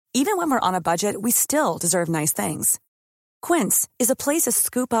Even when we're on a budget, we still deserve nice things. Quince is a place to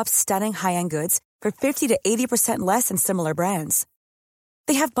scoop up stunning high-end goods for 50 to 80% less than similar brands.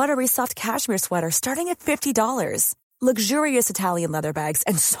 They have buttery soft cashmere sweaters starting at $50, luxurious Italian leather bags,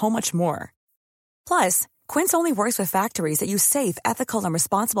 and so much more. Plus, Quince only works with factories that use safe, ethical, and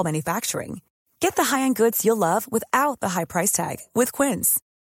responsible manufacturing. Get the high-end goods you'll love without the high price tag with Quince.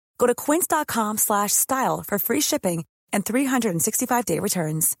 Go to quince.com/style for free shipping and 365-day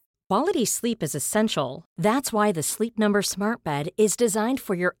returns. Quality sleep is essential. That's why the Sleep Number Smart Bed is designed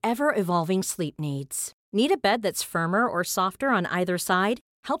for your ever-evolving sleep needs. Need a bed that's firmer or softer on either side?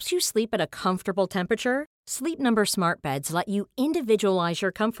 Helps you sleep at a comfortable temperature? Sleep Number Smart Beds let you individualize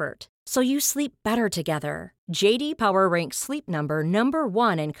your comfort, so you sleep better together. J.D. Power ranks Sleep Number number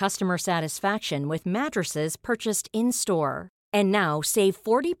 1 in customer satisfaction with mattresses purchased in-store. And now, save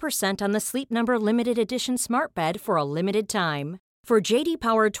 40% on the Sleep Number Limited Edition Smart Bed for a limited time. For J.D.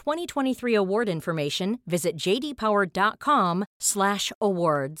 Power 2023 award information, visit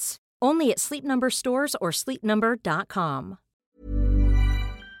jdpower.com/awards. Only at Sleep Number stores or sleepnumber.com.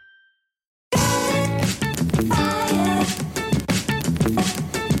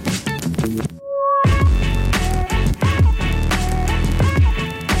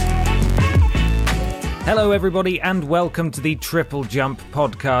 Hello everybody and welcome to the Triple Jump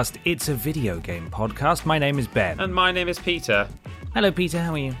podcast. It's a video game podcast. My name is Ben. And my name is Peter. Hello Peter,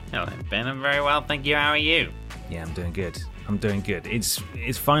 how are you? Hello Ben, I'm very well, thank you. How are you? Yeah, I'm doing good. It's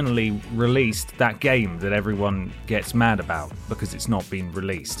finally released, that game that everyone gets mad about because it's not been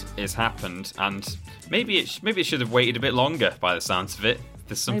released. It's happened, and maybe it should have waited a bit longer by the sounds of it.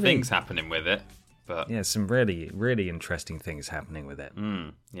 There's some things happening with it. But yeah, some really, really interesting things happening with it.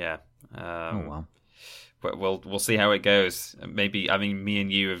 Yeah. Oh well. But we'll see how it goes. Maybe, I mean, me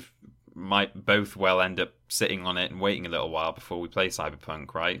and you might both well end up sitting on it and waiting a little while before we play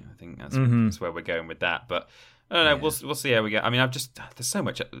Cyberpunk, right? I think that's where we're going with that. But I don't know. Yeah. We'll see how we go. I mean, there's so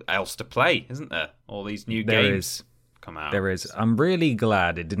much else to play, isn't there? All these new games come out. There is. I'm really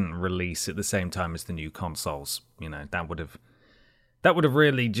glad it didn't release at the same time as the new consoles. You know, that would have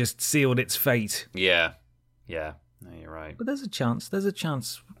really just sealed its fate. Yeah. No, you're right. But there's a chance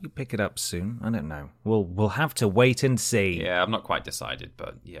you pick it up soon. I don't know. We'll have to wait and see. Yeah, I'm not quite decided,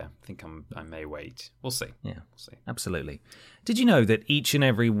 but yeah, I think I may wait. We'll see. Yeah, we'll see. Absolutely. Did you know that each and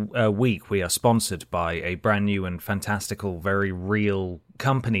every week we are sponsored by a brand new and fantastical, very real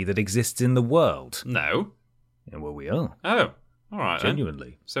company that exists in the world? No. Yeah, well, we are. Oh, all right.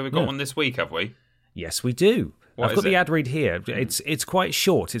 Genuinely. Then. So we've got one this week, have we? Yes, we do. I've got the ad read here. It's quite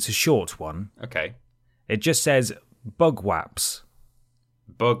short. It's a short one. Okay. It just says Bugwaps.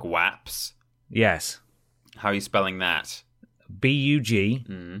 Bugwaps? Yes. How are you spelling that? B-U-G,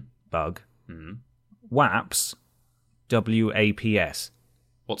 bug, Waps, W-A-P-S.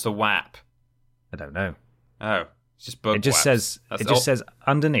 What's a WAP? I don't know. Oh, it's just Bugwaps. It just says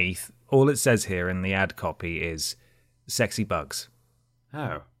underneath, all it says here in the ad copy is sexy bugs.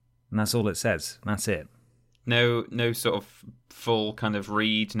 Oh. And that's all it says. That's it. No sort of full kind of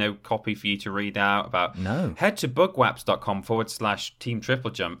read, no copy for you to read out about. No. Head to bugwaps.com/Team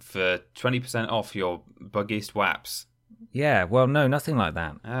Triple Jump for 20% off your buggiest waps. Yeah, well, no, nothing like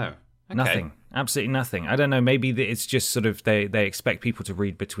that. Oh, okay. Nothing. Absolutely nothing. I don't know, maybe it's just sort of they expect people to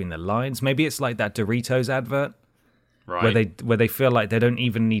read between the lines. Maybe it's like that Doritos advert. Right. Where they feel like they don't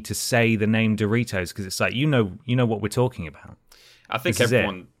even need to say the name Doritos because it's like, you know what we're talking about. I think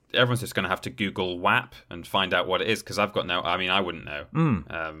everyone's just going to have to Google WAP and find out what it is because I wouldn't know.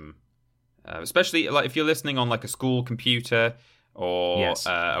 Especially like if you're listening on like a school computer or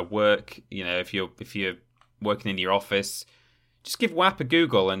a work, if you're working in your office, just give WAP a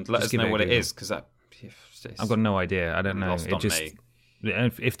Google and let us know what it is because I've got no idea. I don't know. Me.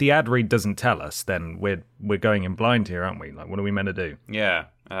 If the ad read doesn't tell us, then we're going in blind here, aren't we? Like, what are we meant to do? Yeah,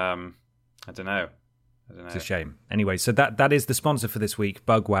 I don't know. It's a shame. Anyway, so that is the sponsor for this week,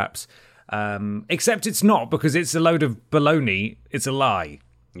 Bugwaps. Except it's not because it's a load of baloney. It's a lie.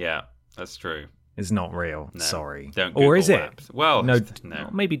 Yeah, that's true. It's not real. No, sorry. Don't Google or is WAPs. it? Well, no. No.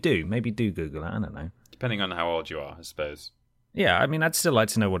 Maybe do Google it. I don't know. Depending on how old you are, I suppose. Yeah, I mean, I'd still like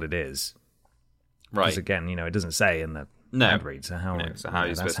to know what it is. Right. Because again, it doesn't say in the ad read. So how are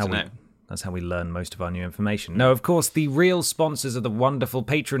you supposed to know? That's how we learn most of our new information. No, of course, the real sponsors are the wonderful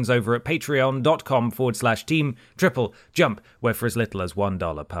patrons over at patreon.com/Team Triple Jump, where for as little as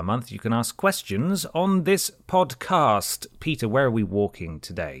 $1 per month, you can ask questions on this podcast. Peter, where are we walking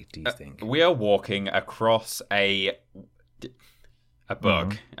today, do you think? We are walking across a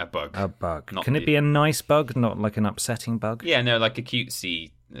bug. A bug. Can it be a nice bug, not like an upsetting bug? Yeah, no, like a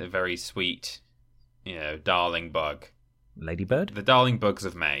cutesy, very sweet, darling bug. Ladybird? The darling bugs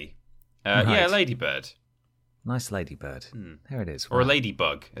of May. Right. Yeah, ladybird. Nice ladybird. There it is. Or a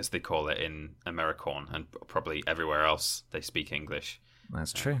ladybug, as they call it in Americorn, and probably everywhere else they speak English.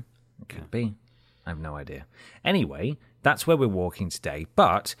 That's true. It could be. I have no idea. Anyway, that's where we're walking today.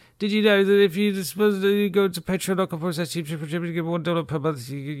 But did you know that if you go to patreon.com $1 per month,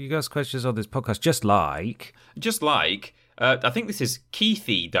 you ask questions on this podcast, just like... I think this is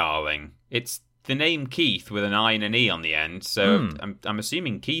Keithy, darling. It's the name Keith with an I and an E on the end, so I'm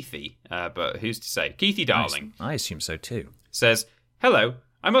assuming Keithy, but who's to say? Keithy, darling. I assume so too. Says, hello,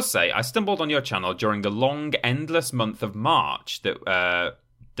 I must say, I stumbled on your channel during the long, endless month of March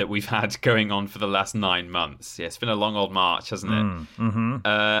that we've had going on for the last 9 months. Yeah, it's been a long old March, hasn't it? Mm-hmm.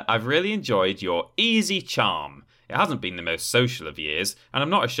 I've really enjoyed your easy charm. It hasn't been the most social of years, and I'm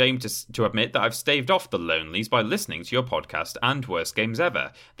not ashamed to admit that I've staved off the lonelies by listening to your podcast and Worst Games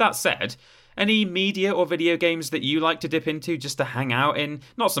Ever. That said, any media or video games that you like to dip into just to hang out in?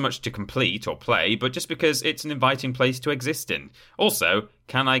 Not so much to complete or play, but just because it's an inviting place to exist in. Also,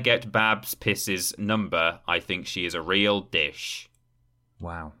 can I get Babs Piss's number? I think she is a real dish.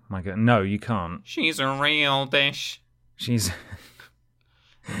 Wow. My God. No, you can't. She's a real dish. She's...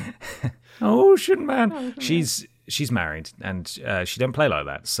 Oh, shouldn't man. She's married, and she don't play like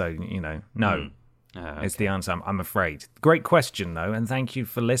that, so, no. Okay. It's the answer, I'm afraid. Great question, though, and thank you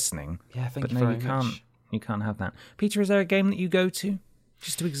for listening. Yeah, thank you very much. You can't have that. Peter, is there a game that you go to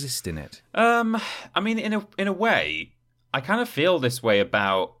just to exist in it? I mean, in a way, I kind of feel this way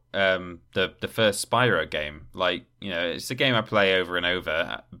about the first Spyro game. Like, it's a game I play over and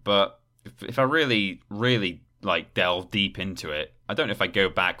over, but if I really, really delve deep into it, I don't know if I go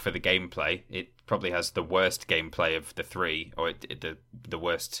back for the gameplay. It probably has the worst gameplay of the three, or the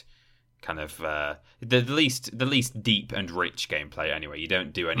worst kind of the least deep and rich gameplay. Anyway, you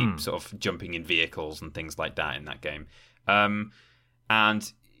don't do any sort of jumping in vehicles and things like that in that game. And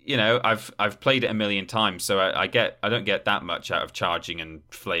I've played it a million times, so I don't get that much out of charging and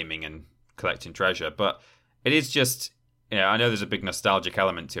flaming and collecting treasure. But it is just, I know there's a big nostalgic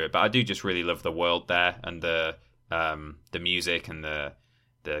element to it, but I do just really love the world there and the music and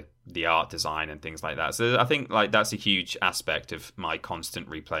the art design and things like that. So I think that's a huge aspect of my constant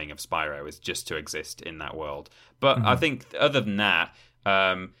replaying of Spyro, is just to exist in that world. But I think other than that,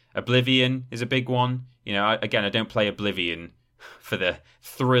 Oblivion is a big one. I don't play Oblivion for the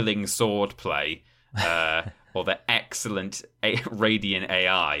thrilling sword play or the excellent Radiant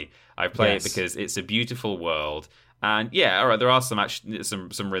AI. I play it because it's a beautiful world. And all right, there are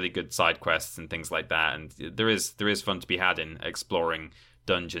some really good side quests and things like that, and there is fun to be had in exploring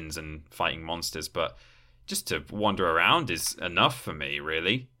dungeons and fighting monsters. But just to wander around is enough for me,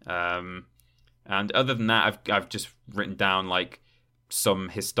 really. And other than that, I've just written down some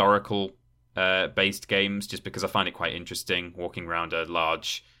historical based games, just because I find it quite interesting walking around a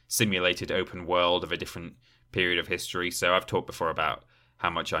large simulated open world of a different period of history. So I've talked before about how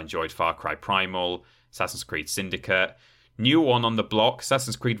much I enjoyed Far Cry Primal, Assassin's Creed Syndicate. New one on the block,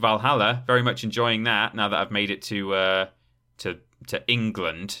 Assassin's Creed Valhalla. Very much enjoying that now that I've made it to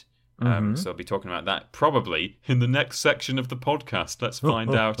England. So I'll be talking about that probably in the next section of the podcast. Let's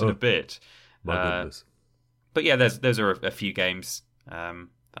find out in a bit. My goodness. But yeah, those are a few games that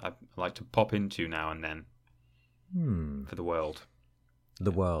I like to pop into now and then for the world.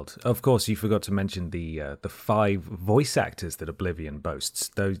 The world. Of course, you forgot to mention the 5 voice actors that Oblivion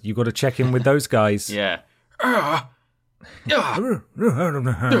boasts. Though you got to check in with those guys. Yeah. Yeah.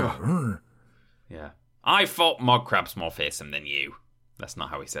 I thought Mogcrab's more fearsome than you. That's not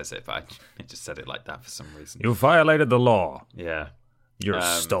how he says it, but I just said it like that for some reason. You violated the law. Yeah. Your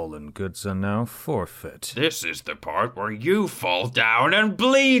stolen goods are now forfeit. This is the part where you fall down and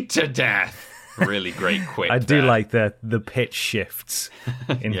bleed to death. Really great quip. I do like the pitch shifts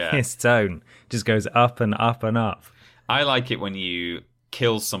in his tone. Just goes up and up and up. I like it when you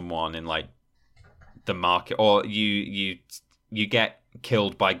kill someone in the market, or you get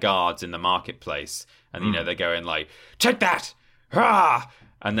killed by guards in the marketplace, and they're going take that, ah!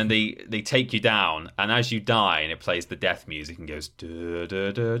 And then they take you down, and as you die, and it plays the death music and goes da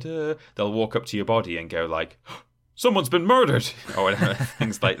da da da, they'll walk up to your body and go someone's been murdered, or whatever,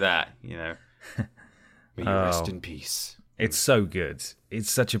 things like that. May you rest in peace. It's so good. It's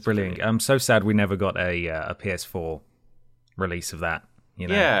such a brilliant. I'm so sad we never got a PS4 release of that.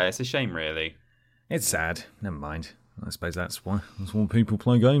 Yeah, it's a shame, really. It's sad. Never mind. I suppose that's why people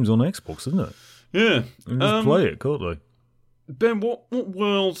play games on Xbox, isn't it? Yeah, they just play it, can't they? Ben, what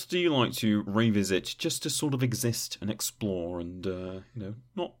worlds do you like to revisit just to sort of exist and explore and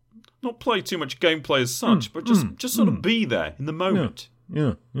not play too much gameplay as such, but just sort of be there in the moment?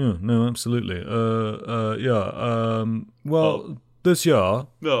 Yeah, no, absolutely. This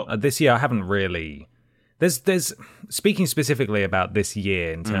year, I haven't really. There's speaking specifically about this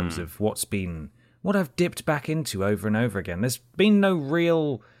year in terms of what I've dipped back into over and over again. There's been no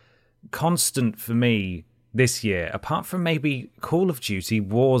real constant for me this year, apart from maybe Call of Duty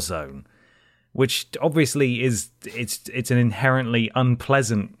Warzone, which obviously it's an inherently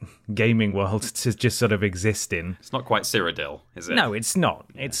unpleasant gaming world to just sort of exist in. It's not quite Cyrodiil, is it? No, it's not.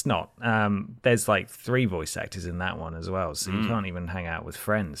 Yeah. It's not. There's like 3 voice actors in that one as well, so you can't even hang out with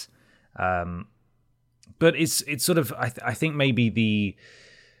friends. But it's sort of I think maybe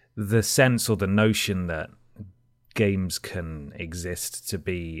the sense or the notion that games can exist to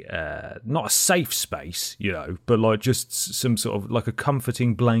be not a safe space, but like just some sort of like a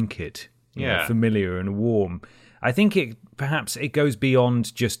comforting blanket. Familiar and warm. I think it goes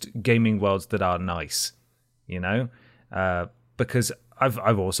beyond just gaming worlds that are nice, because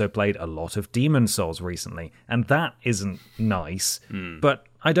I've also played a lot of Demon's Souls recently, and that isn't nice. But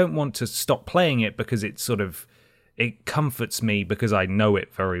I don't want to stop playing it because it comforts me because I know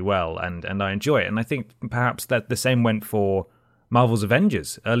it very well and I enjoy it. And I think perhaps that the same went for Marvel's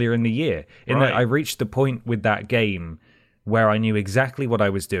Avengers earlier in the year. That I reached the point with that game where I knew exactly what I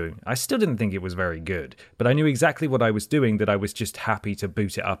was doing. I still didn't think it was very good, but I knew exactly what I was doing, that I was just happy to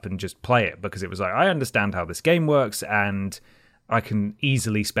boot it up and just play it, because it was like, I understand how this game works, and I can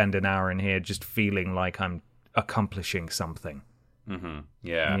easily spend an hour in here just feeling like I'm accomplishing something. Mm-hmm.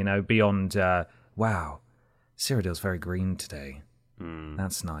 Yeah. Beyond, wow, Cyrodiil's very green today.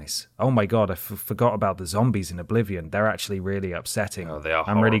 That's nice. Oh my god, I forgot about the zombies in Oblivion. They're actually really upsetting. Oh, they are.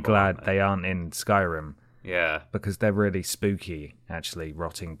 I'm really glad they aren't in Skyrim. Yeah, because they're really spooky. Actually,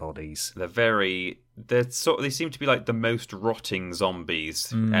 rotting bodies. They seem to be like the most rotting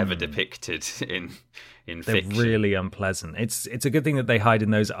zombies ever depicted in they're fiction. They're really unpleasant. It's a good thing that they hide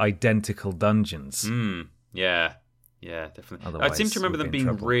in those identical dungeons. Yeah, definitely. Otherwise, I seem to remember them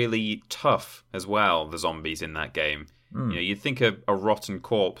being really tough as well. The zombies in that game. You'd think a rotten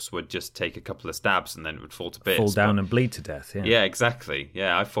corpse would just take a couple of stabs and then it would fall to bits. Fall down and bleed to death, yeah. Yeah, exactly.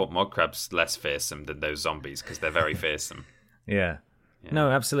 Yeah, I thought Mogcrab's less fearsome than those zombies because they're very fearsome. Yeah.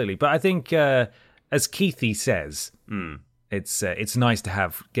 No, absolutely. But I think, as Keithy says, it's nice to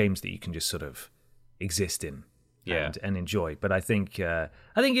have games that you can just sort of exist in and enjoy. But I think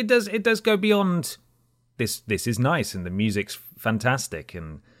it does go beyond this is nice and the music's fantastic,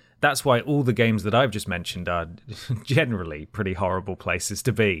 and that's why all the games that I've just mentioned are generally pretty horrible places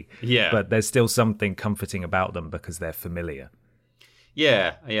to be. Yeah. But there's still something comforting about them because they're familiar.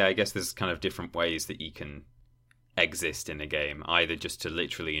 Yeah, I guess there's kind of different ways that you can exist in a game, either just to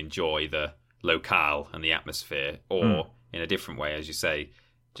literally enjoy the locale and the atmosphere, or in a different way, as you say,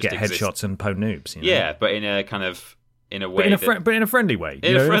 just get headshots and po noobs. Yeah, but in a kind of in a way, but in a friendly way,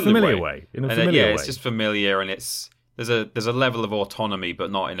 in a familiar way. It's just familiar, and there's a level of autonomy, but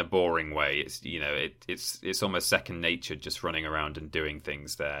not in a boring way. It's it's almost second nature, just running around and doing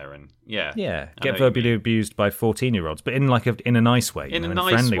things there, and get verbally abused by 14-year-olds, but in a nice way, in a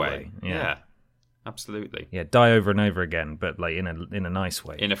nice friendly way. Yeah, absolutely. Yeah, die over and over again, but like in a nice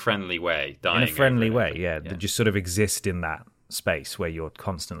way, in a friendly way, dying in a friendly way. Over. Yeah, that just sort of exist in that space where you're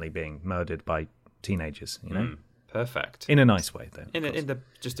constantly being murdered by teenagers. Perfect. In a nice way, though. In the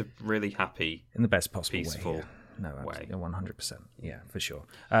just a really happy, in the best possible peaceful way. Yeah. No, way. 100%. Yeah, for sure.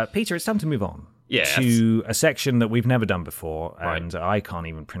 Peter, it's time to move on to a section that we've never done before, and I can't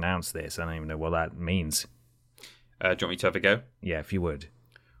even pronounce this. I don't even know what that means. Do you want me to have a go? Yeah, if you would.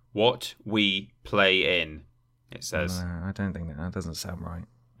 What we play in, it says. I don't think that doesn't sound right.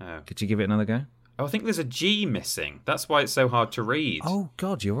 Oh. Could you give it another go? Oh, I think there's a G missing. That's why it's so hard to read. Oh,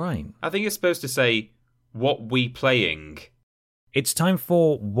 God, you're right. I think it's supposed to say, what we playing. It's time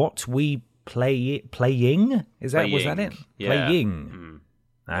for what we playing? Was that it? Yeah. Playing.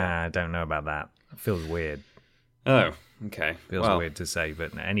 I don't know about that. It feels weird. Oh, okay. Feels weird to say,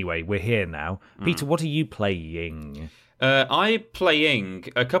 but anyway, we're here now. Peter, what are you playing? I playing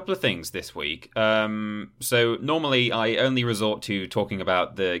a couple of things this week. So normally I only resort to talking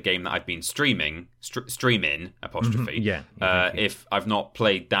about the game that I've been streaming apostrophe. Yeah. If I've not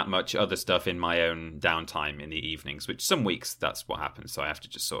played that much other stuff in my own downtime in the evenings, which some weeks that's what happens. So I have to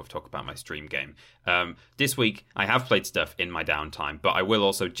just sort of talk about my stream game. This week I have played stuff in my downtime, but I will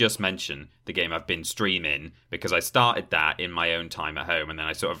also just mention the game I've been streaming because I started that in my own time at home and then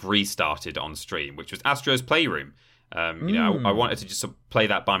I sort of restarted on stream, which was Astro's Playroom. I wanted to just play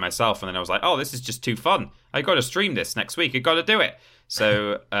that by myself, and then I was like, oh, this is just too fun. I got to stream this next week. I got to do it.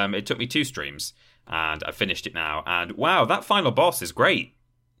 So it took me 2 streams, and I finished it now. And wow, that final boss is great.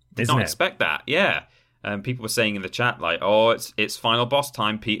 Did not expect that. Yeah. people were saying in the chat, like, oh, it's final boss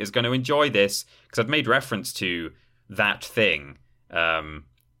time. Pete is going to enjoy this. Because I've made reference to that thing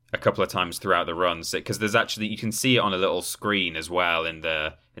a couple of times throughout the runs. Because there's actually, you can see it on a little screen as well in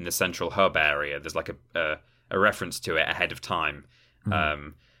the central hub area. There's like a reference to it ahead of time. Mm-hmm.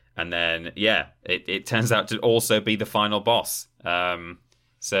 And then, it turns out to also be the final boss.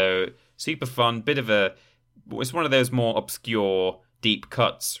 So super fun, it's one of those more obscure deep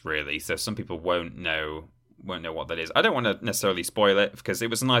cuts, really. So some people won't know what that is. I don't want to necessarily spoil it because it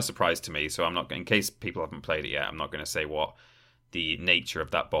was a nice surprise to me. So I'm not, in case people haven't played it yet, I'm not going to say what the nature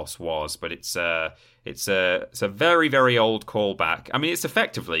of that boss was. But it's a very, very old callback. I mean, it's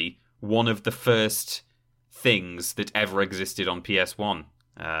effectively one of the first things that ever existed on PS1.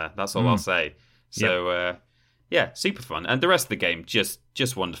 That's all I'll say. So super fun, and the rest of the game just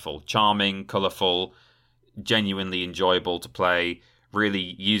wonderful, charming, colourful, genuinely enjoyable to play.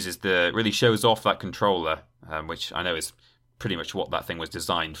 Really shows off that controller, which I know is pretty much what that thing was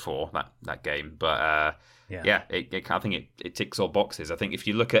designed for. That game, but I think it ticks all boxes. I think if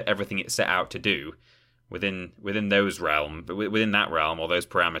you look at everything it set out to do within that realm or those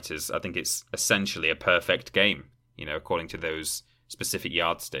parameters, I think it's essentially a perfect game. According to those specific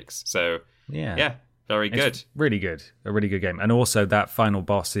yardsticks. So very good. It's really good. A really good game. And also that final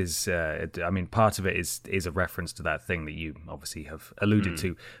boss is, part of it is a reference to that thing that you obviously have alluded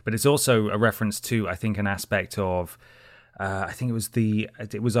to, but it's also a reference to, I think, an aspect of, I think it was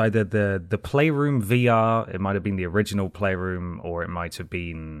either the Playroom VR, it might have been the original Playroom, or it might have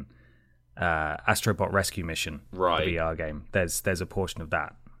been Astrobot Rescue Mission, right. The VR game. There's a portion of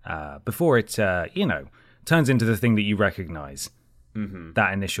that before it, turns into the thing that you recognize. Mm-hmm.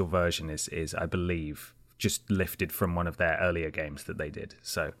 That initial version is, I believe, just lifted from one of their earlier games that they did.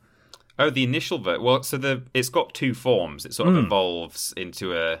 So, the initial version. Well, so it's got two forms. It sort of evolves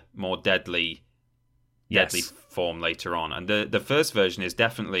into a more deadly form later on, and the first version is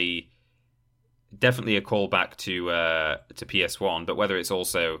definitely a callback to PS1. But whether it's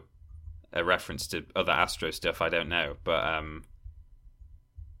also a reference to other Astro stuff, I don't know. But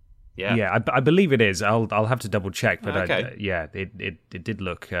I believe it is. I'll have to double check, but okay. It did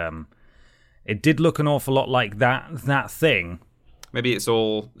look it did look an awful lot like that thing. Maybe it's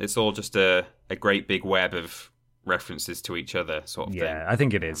all just a great big web of references to each other, sort of thing. Yeah, I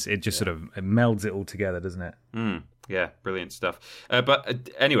think it is. It just sort of melds it all together, doesn't it? Yeah, brilliant stuff. But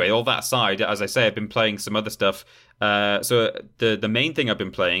anyway, all that aside, as I say, I've been playing some other stuff. So the main thing I've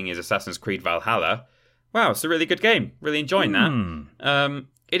been playing is Assassin's Creed Valhalla. Wow, it's a really good game. Really enjoying that.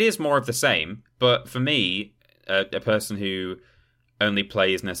 It is more of the same, but for me, a person who only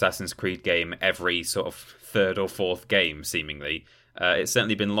plays an Assassin's Creed game every sort of third or fourth game, seemingly, it's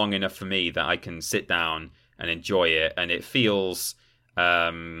certainly been long enough for me that I can sit down and enjoy it, and it feels...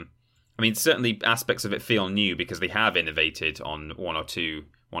 certainly aspects of it feel new because they have innovated on one or two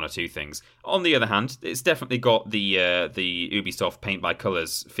things. On the other hand, it's definitely got the Ubisoft paint by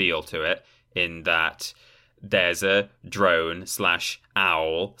colours feel to it, in that there's a drone /owl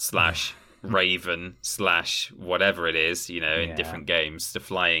 /raven /whatever it is, in different games, the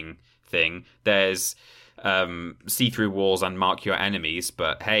flying thing. There's see-through walls and mark your enemies,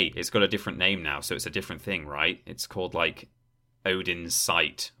 but hey, it's got a different name now, so it's a different thing, right? It's called like Odin's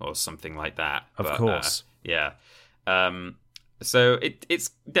Sight or something like that. Of course. So it's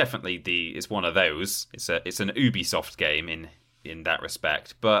definitely it's one of those. It's an Ubisoft game in that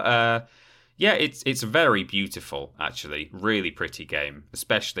respect, but it's very beautiful, actually. Really pretty game,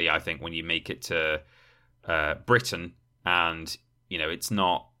 especially I think when you make it to Britain, and it's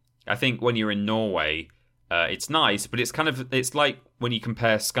not. I think when you're in Norway, it's nice, but it's like when you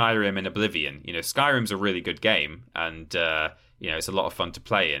compare Skyrim and Oblivion. Skyrim's a really good game, and it's a lot of fun to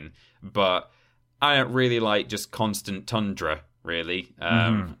play in, but I don't really like just constant tundra. Really,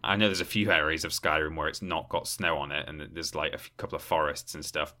 I know there's a few areas of Skyrim where it's not got snow on it, and there's like a couple of forests and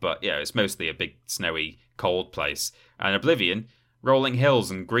stuff. But it's mostly a big snowy, cold place. And Oblivion, rolling hills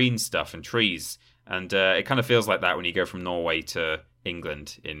and green stuff and trees, and it kind of feels like that when you go from Norway to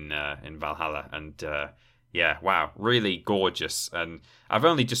England in Valhalla. And wow, really gorgeous. And I've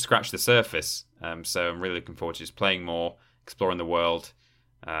only just scratched the surface, so I'm really looking forward to just playing more, exploring the world,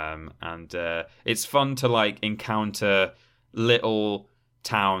 and it's fun to like encounter little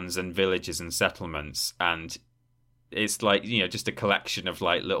towns and villages and settlements, and it's like just a collection of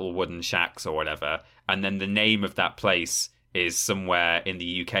like little wooden shacks or whatever, and then the name of that place is somewhere in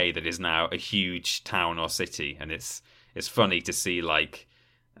the UK that is now a huge town or city, and it's funny to see like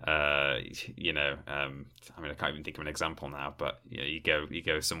I can't even think of an example now, but you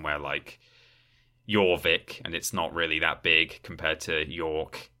go somewhere like Jorvik, and it's not really that big compared to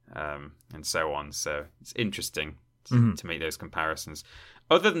York. and so on. So it's interesting to make those comparisons.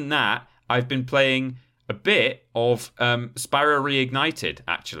 Other than that, I've been playing a bit of Spyro Reignited,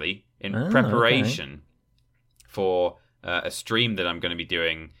 actually, in preparation for a stream that I'm going to be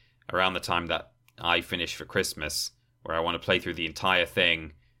doing around the time that I finish for Christmas, where I want to play through the entire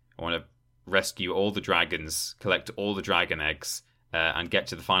thing. I want to rescue all the dragons, collect all the dragon eggs, and get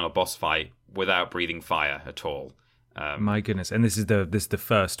to the final boss fight without breathing fire at all. My goodness. And this is the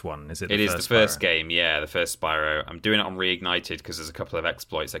first one, is it? It is the first game, yeah, the first Spyro. I'm doing it on Reignited because there's a couple of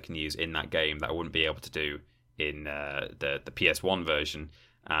exploits I can use in that game that I wouldn't be able to do in the PS1 version.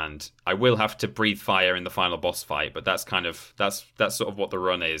 And I will have to breathe fire in the final boss fight, but that's sort of what the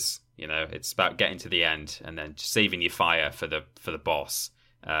run is. You know, it's about getting to the end and then saving your fire for the boss.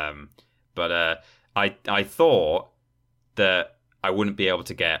 But I thought that I wouldn't be able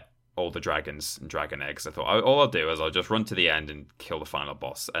to get all the dragons and dragon eggs. I thought all I'll do is I'll just run to the end and kill the final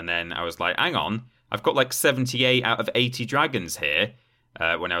boss. And then I was like, hang on, I've got like 78 out of 80 dragons here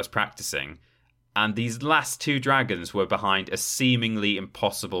when I was practicing. And these last 2 dragons were behind a seemingly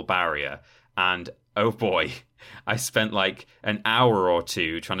impossible barrier. And oh boy, I spent like an hour or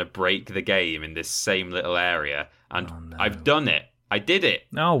 2 trying to break the game in this same little area. And I've done it. I did it.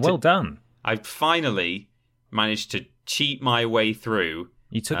 Oh, well done. I finally managed to cheat my way through.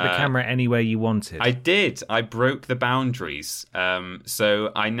 You took the camera anywhere you wanted. I did. I broke the boundaries.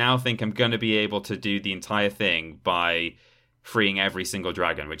 So I now think I'm going to be able to do the entire thing by freeing every single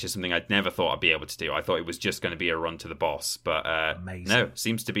dragon, which is something I'd never thought I'd be able to do. I thought it was just going to be a run to the boss. But no,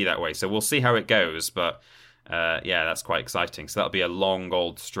 seems to be that way. So we'll see how it goes. But yeah, that's quite exciting. So that'll be a long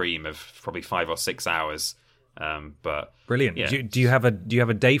old stream of probably 5 or 6 hours. But brilliant. Yeah. Do you have a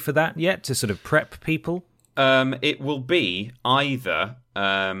day for that yet to sort of prep people? It will be either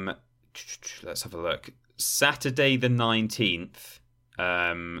let's have a look. Saturday the 19th,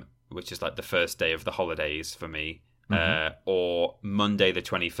 which is like the first day of the holidays for me, or Monday the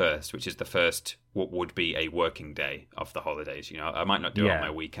 21st, which is the first what would be a working day of the holidays. You know, I might not do it on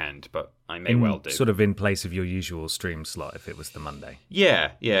my weekend, but I may well do. Sort of in place of your usual stream slot if it was the Monday.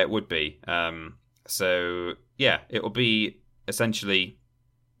 Yeah, it would be. So yeah, it will be essentially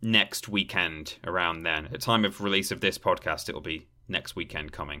next weekend around then. At time of release of this podcast, it will be next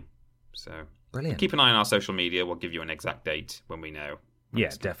weekend coming. So brilliant. Keep an eye on our social media. We'll give you an exact date when we know. Yeah,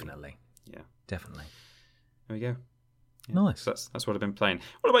 definitely. Yeah, definitely. There we go. Yeah, nice. So that's what I've been playing.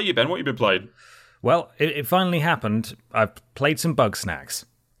 What about you, Ben? What have you been playing? Well, it finally happened. I've played some Bugsnax.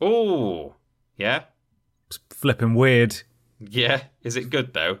 Oh, yeah. It's flipping weird. Yeah. Is it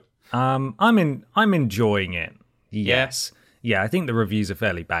good though? I'm enjoying it. Yes. Yeah, I think the reviews are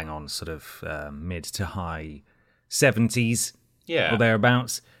fairly bang on, sort of mid to high 70s, or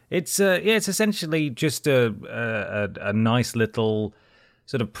thereabouts. It's essentially just a nice little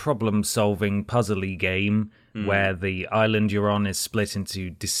sort of problem-solving, puzzly game where the island you're on is split into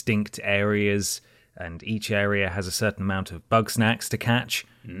distinct areas, and each area has a certain amount of Bugsnax to catch,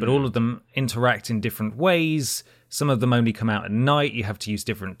 but all of them interact in different ways. Some of them only come out at night. You have to use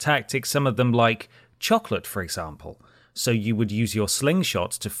different tactics. Some of them, like chocolate, for example. So you would use your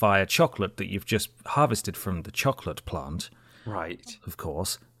slingshot to fire chocolate that you've just harvested from the chocolate plant. Right. Of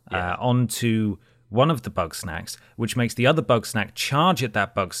course. Onto one of the Bugsnax, which makes the other Bugsnax charge at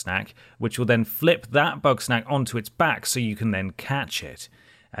that Bugsnax, which will then flip that Bugsnax onto its back so you can then catch it.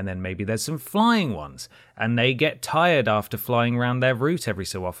 And then maybe there's some flying ones, and they get tired after flying around their route every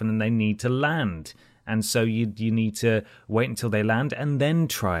so often, and they need to land. And so you need to wait until they land and then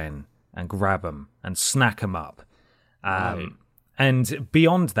try and grab them and snack them up. And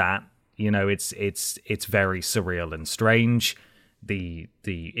beyond that, you know, it's very surreal and strange. The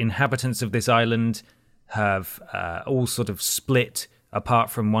inhabitants of this island have all sort of split apart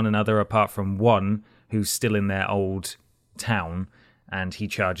from one another, apart from one who's still in their old town, and he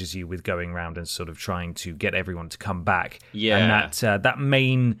charges you with going around and sort of trying to get everyone to come back. Yeah. And that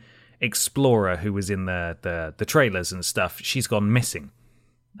main explorer who was in the trailers and stuff, she's gone missing.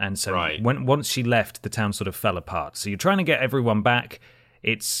 And so once she left, the town sort of fell apart. So you're trying to get everyone back.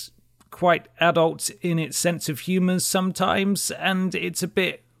 It's quite adult in its sense of humour sometimes, and it's a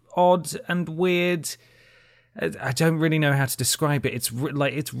bit odd and weird. I don't really know how to describe it.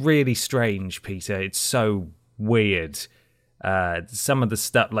 It's really strange, Peter. It's so weird. Some of the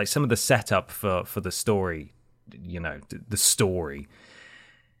stuff, like some of the setup for the story, you know, the story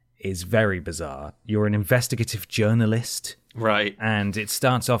is very bizarre. You're an investigative journalist. Right. And it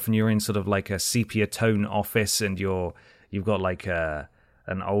starts off and you're in sort of like a sepia tone office, and you've got like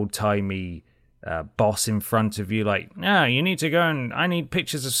an old-timey boss in front of you, like, no, you need to go and I need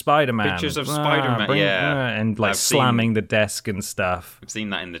pictures of Spider-Man. Pictures of Spider-Man, and like slamming the desk and stuff. I've seen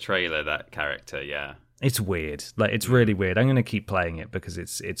that in the trailer, that character, yeah. It's weird. Like, it's really weird. I'm going to keep playing it because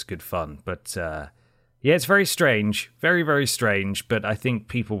it's good fun. But yeah, it's very strange. Very, very strange. But I think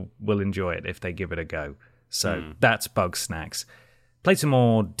people will enjoy it if they give it a go. So that's Bugsnax. Played some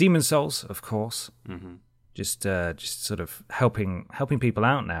more Demon's Souls, of course. Mm-hmm. Just sort of helping people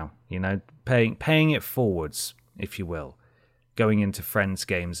out now, you know, paying it forwards, if you will, going into friends'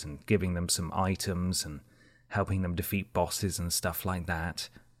 games and giving them some items and helping them defeat bosses and stuff like that.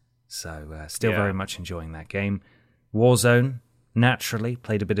 So still very much enjoying that game. Warzone, naturally,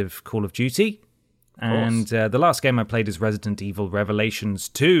 played a bit of Call of Duty. And the last game I played is Resident Evil Revelations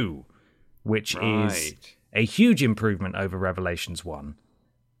 2, which is a huge improvement over Revelations 1.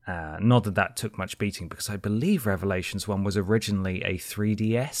 Not that took much beating, because I believe Revelations 1 was originally a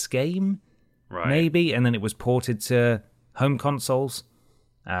 3DS game, maybe, and then it was ported to home consoles.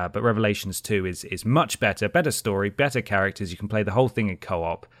 But Revelations 2 is much better story, better characters. You can play the whole thing in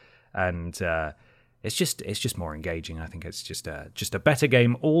co-op, and it's just more engaging. I think it's just a better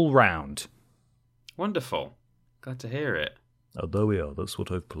game all round. Wonderful, glad to hear it. Oh, there we are. That's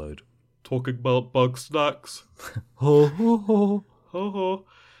what I've played. Talking about Bugsnax. Ho ho ho ho ho.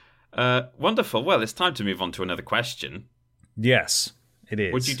 Wonderful. Well, it's time to move on to another question. Yes, it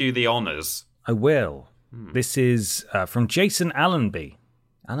is. Would you do the honours? I will. This is from Jason Allenby.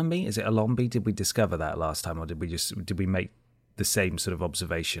 Allenby? Is it Allenby? Did we discover that last time, or did we make the same sort of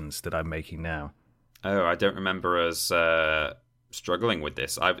observations that I'm making now? Oh, I don't remember us struggling with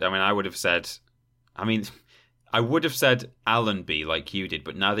this. I would have said Allenby like you did,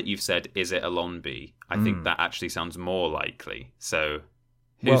 but now that you've said, is it Allenby? I think that actually sounds more likely. So...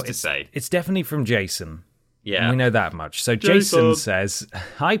 Who's to say? It's definitely from Jason. Yeah. We know that much. So Jason says,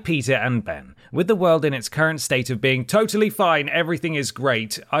 "Hi, Peter and Ben. With the world in its current state of being totally fine, everything is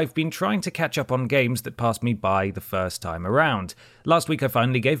great. I've been trying to catch up on games that passed me by the first time around. Last week I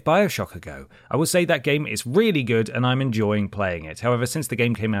finally gave BioShock a go. I will say that game is really good and I'm enjoying playing it. However, since the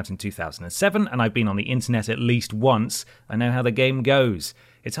game came out in 2007 and I've been on the internet at least once, I know how the game goes.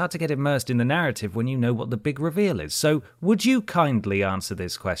 It's hard to get immersed in the narrative when you know what the big reveal is. So, would you kindly answer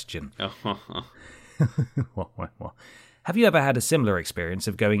this question?" Have you ever had a similar experience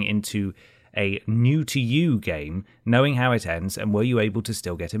of going into a new-to-you game, knowing how it ends, and were you able to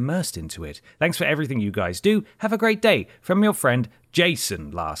still get immersed into it? Thanks for everything you guys do. Have a great day. From your friend,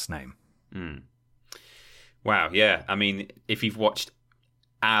 Jason, last name. Wow, yeah. I mean, if you've watched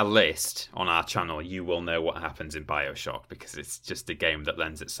our list on our channel, you will know what happens in BioShock, because it's just a game that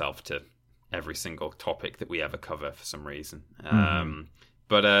lends itself to every single topic that we ever cover for some reason.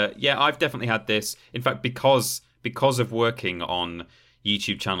 But yeah, I've definitely had this. In fact, because of working on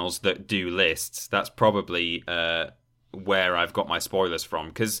YouTube channels that do lists, that's probably where I've got my spoilers from.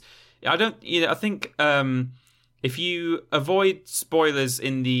 Because I think if you avoid spoilers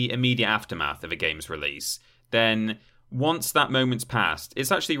in the immediate aftermath of a game's release, then once that moment's passed,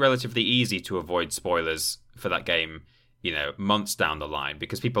 it's actually relatively easy to avoid spoilers for that game, months down the line,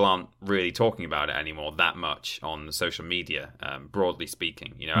 because people aren't really talking about it anymore that much on social media, broadly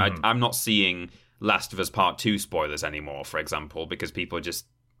speaking. I'm not seeing Last of Us Part 2 spoilers anymore, for example, because people just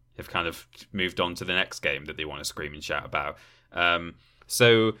have kind of moved on to the next game that they want to scream and shout about.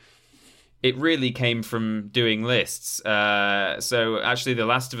 So it really came from doing lists. So actually, The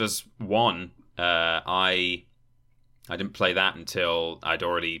Last of Us 1, I didn't play that until I'd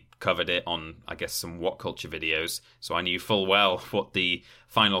already covered it on, I guess, some What Culture videos. So I knew full well what the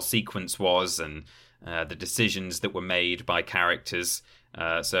final sequence was and the decisions that were made by characters.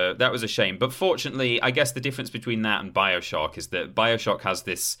 So that was a shame. But fortunately, I guess the difference between that and BioShock is that BioShock has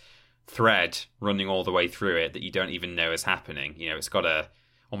this thread running all the way through it that you don't even know is happening. It's got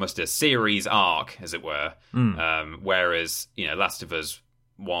almost a series arc, as it were. Whereas, Last of Us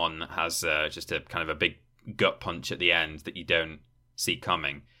 1 has just a kind of a big gut punch at the end that you don't see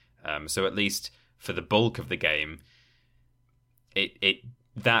coming. So at least for the bulk of the game,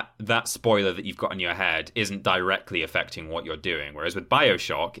 that spoiler that you've got in your head isn't directly affecting what you're doing. Whereas with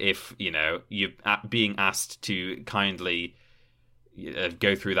BioShock, if you're being asked to kindly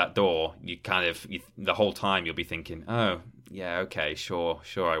go through that door, the whole time you'll be thinking, "Oh yeah, okay, sure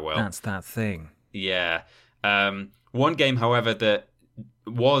I will." That's that thing. Yeah. One game, however, that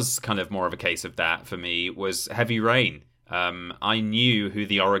was kind of more of a case of that for me was Heavy Rain. I knew who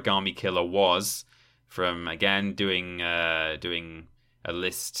the Origami Killer was from, again, doing a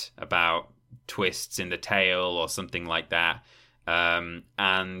list about twists in the tale or something like that.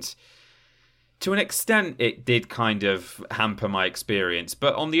 And To an extent, it did kind of hamper my experience.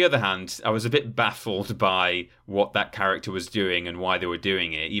 But on the other hand, I was a bit baffled by what that character was doing and why they were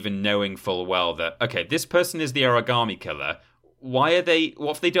doing it, even knowing full well that, okay, this person is the origami killer. What have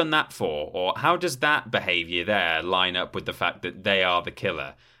they done that for? Or how does that behavior there line up with the fact that they are the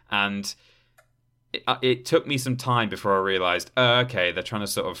killer? And it took me some time before I realized, okay, they're trying to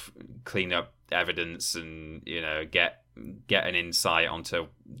sort of clean up evidence and, get an insight onto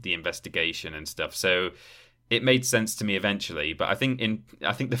the investigation and stuff. So it made sense to me eventually. But I think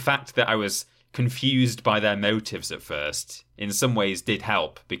the fact that I was confused by their motives at first in some ways did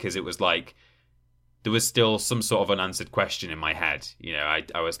help, because it was like there was still some sort of unanswered question in my head.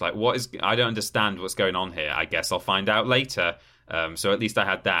 I was like, I don't understand what's going on here. I guess I'll find out later. So at least I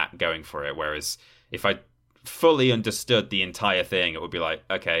had that going for it. Whereas if I fully understood the entire thing, it would be like,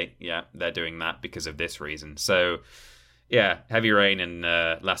 okay, yeah, they're doing that because of this reason. So yeah, Heavy Rain and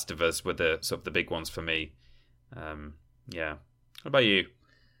Last of Us were the sort of the big ones for me. Yeah. What about you?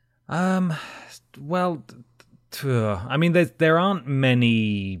 Well, I mean, there aren't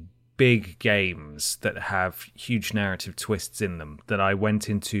many big games that have huge narrative twists in them that I went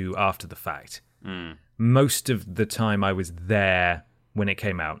into after the fact. Most of the time I was there when it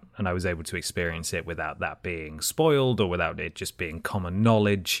came out, and I was able to experience it without that being spoiled or without it just being common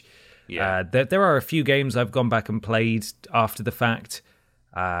knowledge. Yeah. There are a few games I've gone back and played after the fact.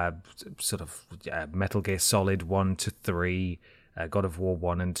 Metal Gear Solid 1 to 3, God of War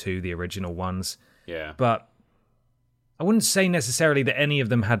 1 and 2, the original ones. Yeah. But I wouldn't say necessarily that any of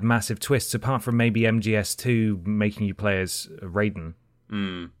them had massive twists, apart from maybe MGS2 making you play as Raiden.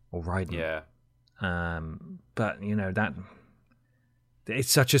 Or Raiden. Yeah. But, that...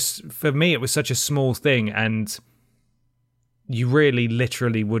 For me, it was such a small thing, and you really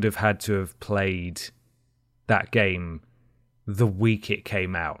literally would have had to have played that game the week it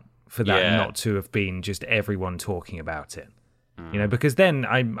came out for that not to have been just everyone talking about it. Because then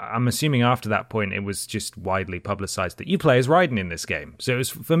I'm assuming after that point it was just widely publicized that you play as Raiden in this game. So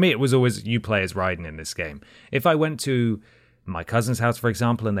for me, it was always you play as Raiden in this game. If I went to my cousin's house, for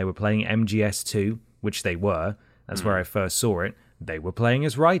example, and they were playing MGS2, which they were, that's where I first saw it, they were playing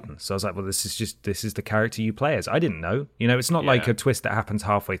as Raiden. So I was like, well, this is the character you play as. I didn't know. It's not like a twist that happens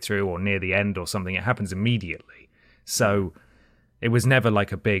halfway through or near the end or something. It happens immediately. So it was never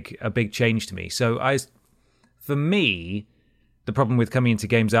like a big change to me. So for me, the problem with coming into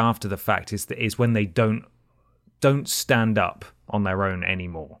games after the fact is when they don't stand up on their own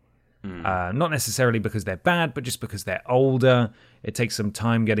anymore. Not necessarily because they're bad, but just because they're older. It takes some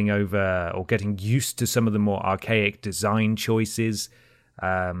time getting over or getting used to some of the more archaic design choices,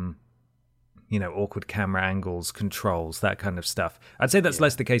 awkward camera angles, controls, that kind of stuff. I'd say that's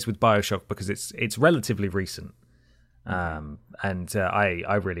less the case with BioShock because it's relatively recent. I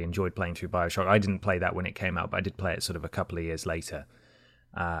really enjoyed playing through BioShock. I didn't play that when it came out, but I did play it sort of a couple of years later.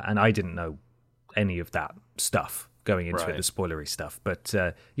 And I didn't know any of that stuff going into it, the spoilery stuff. But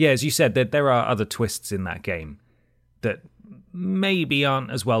as you said, there are other twists in that game that maybe aren't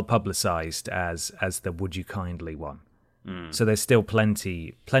as well publicized as the Would You Kindly one. So there's still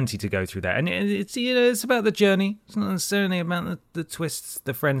plenty to go through there. And it's about the journey. It's not necessarily about the twists,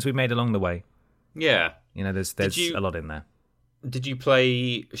 the friends we made along the way. Yeah. There's a lot in there. Did you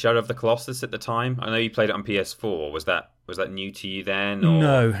play Shadow of the Colossus at the time? I know you played it on PS4. Was that new to you then?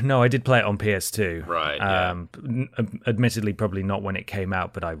 Or? No, I did play it on PS2. Right, yeah. Admittedly, probably not when it came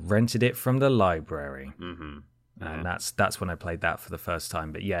out, but I rented it from the library. Mm-hmm. And that's when I played that for the first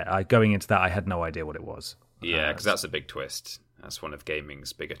time. But going into that, I had no idea what it was. Yeah, because that's a big twist. That's one of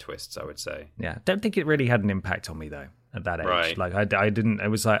gaming's bigger twists, I would say. Yeah, don't think it really had an impact on me, though, at that age. Right. Like, I didn't, it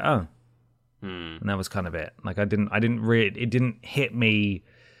was like, oh. And that was kind of it. Like, it didn't hit me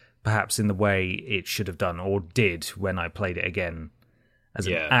perhaps in the way it should have done or did when I played it again as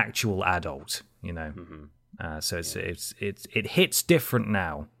an actual adult, Mm-hmm. So it hits different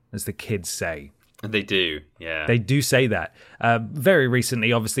now, as the kids say. They do, yeah. They do say that. Very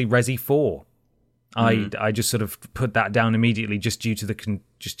recently, obviously, Resi 4. I just sort of put that down immediately just due to the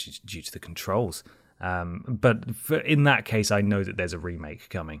controls. But in that case, I know that there's a remake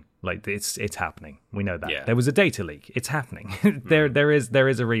coming. Like it's happening. We know that. Yeah. There was a data leak. It's happening. There is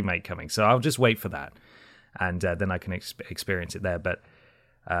a remake coming. So I'll just wait for that, and then I can experience it there. But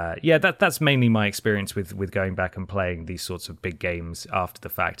that's mainly my experience with going back and playing these sorts of big games after the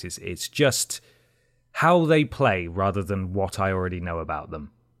fact. It's just how they play rather than what I already know about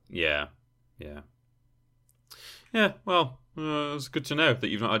them. Yeah. Well. It's good to know that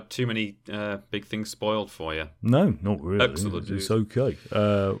you've not had too many big things spoiled for you. No, not really. Excellent news. It's okay.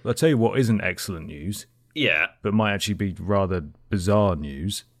 I'll tell you what isn't excellent news. Yeah. But might actually be rather bizarre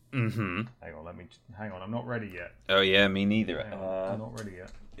news. Mm-hmm. Hang on, I'm not ready yet. Oh, yeah, me neither. I'm not ready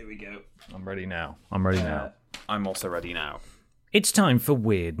yet. Here we go. I'm ready now. I'm also ready now. It's time for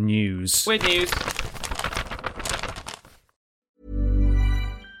Weird News. Weird News.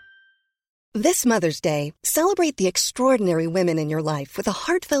 This Mother's Day, celebrate the extraordinary women in your life with a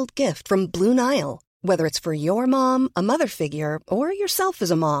heartfelt gift from Blue Nile. Whether it's for your mom, a mother figure, or yourself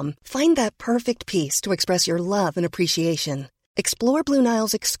as a mom, find that perfect piece to express your love and appreciation. Explore Blue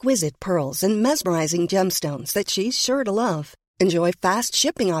Nile's exquisite pearls and mesmerizing gemstones that she's sure to love. Enjoy fast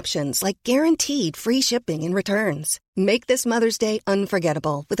shipping options like guaranteed free shipping and returns. Make this Mother's Day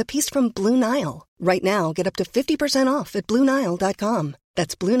unforgettable with a piece from Blue Nile. Right now, get up to 50% off at BlueNile.com.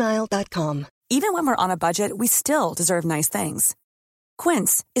 That's BlueNile.com. Even when we're on a budget, we still deserve nice things.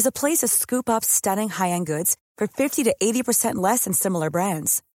 Quince is a place to scoop up stunning high-end goods for 50 to 80% less than similar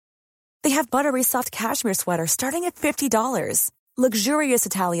brands. They have buttery soft cashmere sweaters starting at $50, luxurious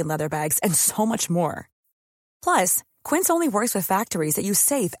Italian leather bags, and so much more. Plus, Quince only works with factories that use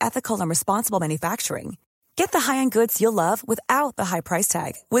safe, ethical, and responsible manufacturing. Get the high-end goods you'll love without the high price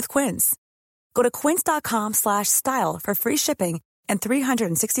tag with Quince. Go to quince.com/style for free shipping and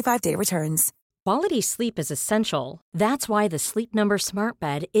 365-day returns. Quality sleep is essential. That's why the Sleep Number Smart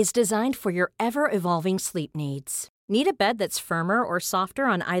Bed is designed for your ever-evolving sleep needs. Need a bed that's firmer or softer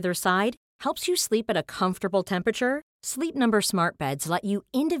on either side? Helps you sleep at a comfortable temperature? Sleep Number Smart Beds let you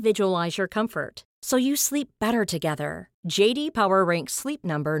individualize your comfort, so you sleep better together. J.D. Power ranks Sleep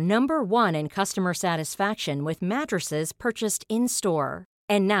Number number 1 in customer satisfaction with mattresses purchased in-store.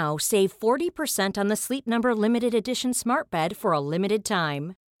 And now, save 40% on the Sleep Number Limited Edition Smart Bed for a limited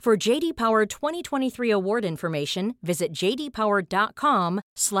time. For J.D. Power 2023 award information, visit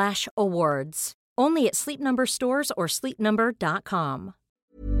jdpower.com/awards. Only at Sleep Number stores or sleepnumber.com.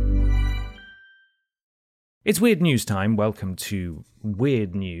 It's Weird News time. Welcome to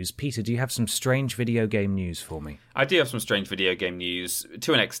Weird News. Peter, do you have some strange video game news for me? I do have some strange video game news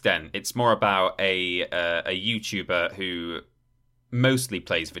to an extent. It's more about a YouTuber who mostly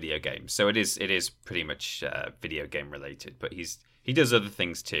plays video games, so it is pretty much video game related, but he does other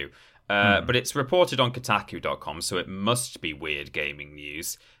things too. But it's reported on Kotaku.com, so it must be weird gaming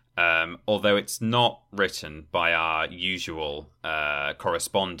news. Although it's not written by our usual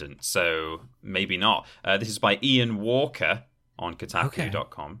correspondent, so maybe not. This is by Ian Walker on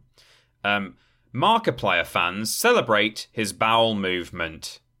Kotaku.com. Okay. Markiplier fans celebrate his bowel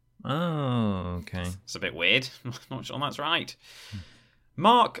movement. Oh, okay. It's a bit weird. Not sure that's right.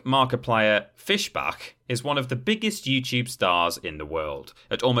 Markiplier Fischbach is one of the biggest YouTube stars in the world.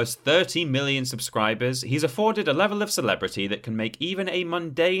 At almost 30 million subscribers, he's afforded a level of celebrity that can make even a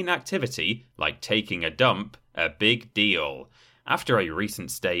mundane activity, like taking a dump, a big deal. After a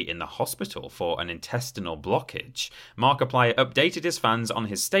recent stay in the hospital for an intestinal blockage, Markiplier updated his fans on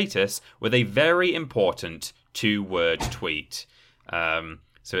his status with a very important 2-word tweet.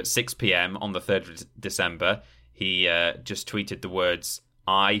 So at 6 p.m. on the 3rd of December, he just tweeted the words,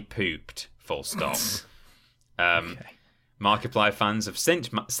 "I pooped," full stop. Okay. Markiplier fans have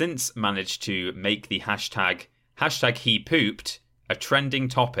since managed to make the hashtag he pooped a trending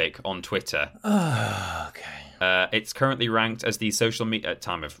topic on Twitter. Okay. It's currently ranked as the social media, at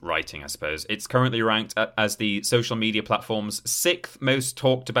time of writing, I suppose. It's currently ranked as the social media platform's 6th most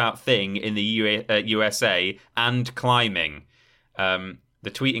talked about thing in the USA and climbing. The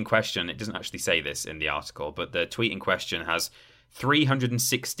tweet in question, it doesn't actually say this in the article, but the tweet in question has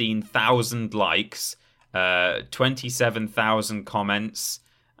 316,000 likes, 27,000 comments,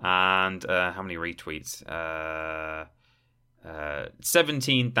 and how many retweets?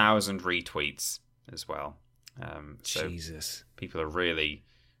 17,000 retweets as well. So Jesus. People are really,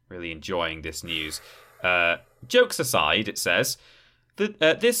 really enjoying this news. Jokes aside, it says,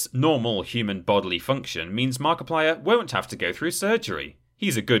 this normal human bodily function means Markiplier won't have to go through surgery.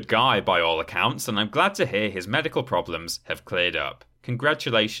 He's a good guy by all accounts, and I'm glad to hear his medical problems have cleared up.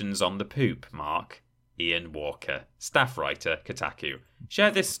 Congratulations on the poop, Mark. Ian Walker, staff writer, Kotaku. Share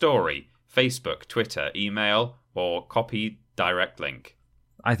this story. Facebook, Twitter, email, or copy direct link.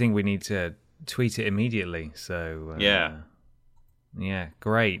 I think we need to tweet it immediately. So yeah,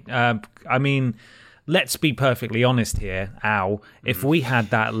 great. I mean, let's be perfectly honest here, Al. If we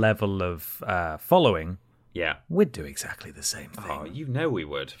had that level of following, we'd do exactly the same thing. Oh, you know we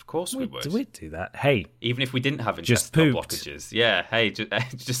would. Of course we would. We'd do that. Hey. Even if we didn't have intestinal blockages. Yeah, hey,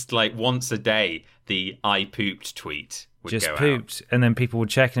 just like once a day, the "I pooped" tweet would just go pooped. out. And then people would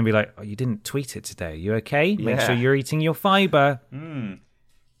check and be like, "Oh, you didn't tweet it today. You okay? Make sure you're eating your fiber." Yeah.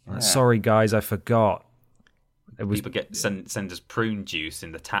 Sorry, guys, I forgot. People send us prune juice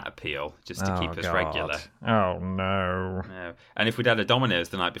in the Tat Appeal just to keep us regular. Oh, no. And if we'd had a Domino's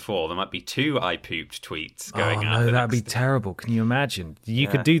the night before, there might be 2 I pooped tweets going out. Oh, no, that'd be terrible. Can you imagine? You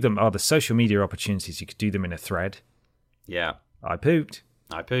could do them. The social media opportunities, you could do them in a thread. Yeah. I pooped.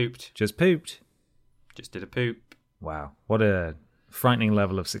 I pooped. Just pooped. Just did a poop. Wow. What a frightening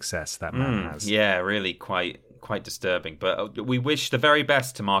level of success that man has. Yeah, really quite disturbing. But we wish the very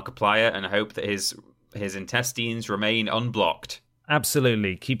best to Markiplier and hope that his intestines remain unblocked.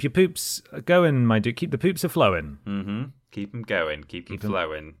 Absolutely. Keep your poops going, my dude. Keep the poops a-flowing. Mm-hmm. Keep them going. Keep them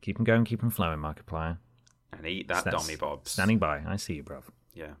flowing. Keep them going. Keep them flowing, Markiplier. And eat that Dommy Bobs. Standing by. I see you, bruv.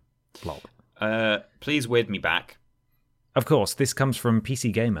 Yeah. Plop. Please weird me back. Of course, this comes from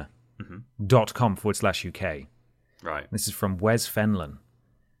PCGamer.com/UK. Right. This is from Wes Fenlon.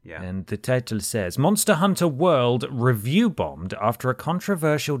 Yeah. And the title says, Monster Hunter World review bombed after a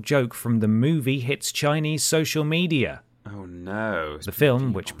controversial joke from the movie hits Chinese social media. Oh, no. The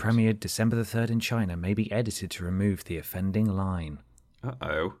film, which premiered December the 3rd in China, may be edited to remove the offending line.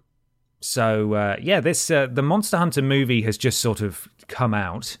 Uh-oh. So, the Monster Hunter movie has just sort of come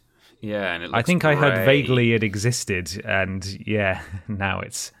out. Yeah, and it looks I think great. I heard vaguely it existed, and now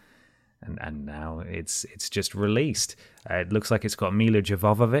it's... And now it's just released. It looks like it's got Mila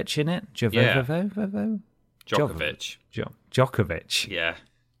Jovovich in it. Djokovic. Djokovic. Yeah,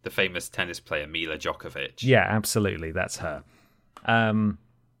 the famous tennis player Mila Djokovic. Yeah, absolutely. That's her.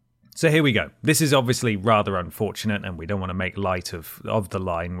 So here we go. This is obviously rather unfortunate, and we don't want to make light of the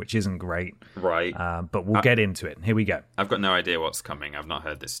line, which isn't great. Right. But we'll get into it. Here we go. I've got no idea what's coming. I've not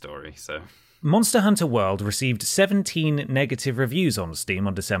heard this story, so... Monster Hunter World received 17 negative reviews on Steam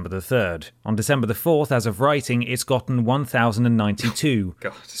on December the 3rd. On December the 4th, as of writing, it's gotten 1,092.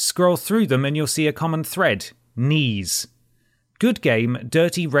 God. Scroll through them and you'll see a common thread. Knees. Good game,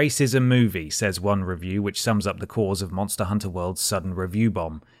 dirty racism movie, says one review, which sums up the cause of Monster Hunter World's sudden review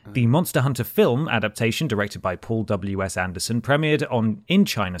bomb. The Monster Hunter film adaptation, directed by Paul W.S. Anderson, premiered in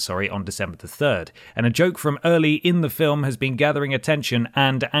China on December the 3rd, and a joke from early in the film has been gathering attention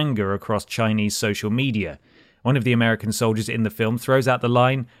and anger across Chinese social media. One of the American soldiers in the film throws out the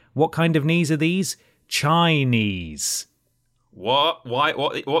line, "What kind of knees are these? Chinese." What? Why?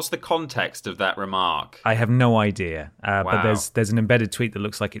 What's the context of that remark? I have no idea. Wow. But there's an embedded tweet that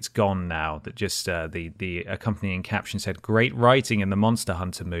looks like it's gone now. That just the accompanying caption said, "Great writing in the Monster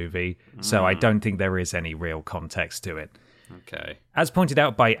Hunter movie." So I don't think there is any real context to it. Okay. As pointed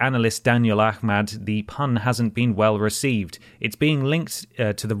out by analyst Daniel Ahmad, the pun hasn't been well received. It's being linked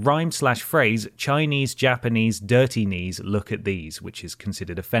to the rhyme/phrase "Chinese, Japanese, dirty knees. Look at these," which is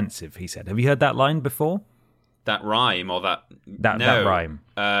considered offensive. He said. Have you heard that line before? That rhyme or that... That rhyme.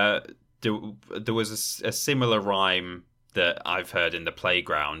 There was a similar rhyme that I've heard in the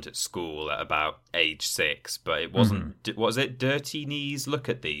playground at school at about age 6, but it wasn't... Mm-hmm. Was it dirty knees, look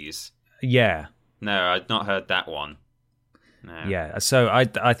at these? Yeah. No, I'd not heard that one. No. Yeah, so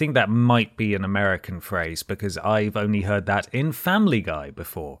I think that might be an American phrase because I've only heard that in Family Guy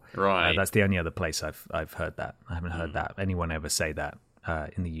before. Right. That's the only other place I've heard that. I haven't heard that anyone ever say that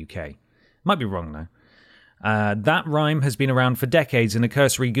in the UK. Might be wrong though. That rhyme has been around for decades, and a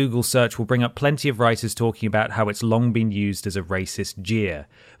cursory Google search will bring up plenty of writers talking about how it's long been used as a racist jeer.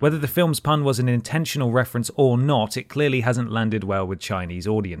 Whether the film's pun was an intentional reference or not, it clearly hasn't landed well with Chinese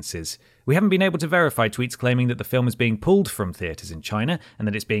audiences. We haven't been able to verify tweets claiming that the film is being pulled from theatres in China and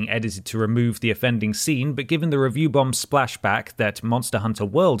that it's being edited to remove the offending scene, but given the review bomb splashback that Monster Hunter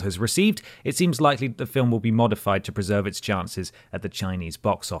World has received, it seems likely that the film will be modified to preserve its chances at the Chinese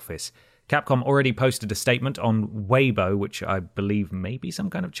box office. Capcom already posted a statement on Weibo, which I believe may be some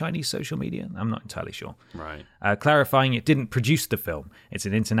kind of Chinese social media. I'm not entirely sure. Right. Clarifying it didn't produce the film. It's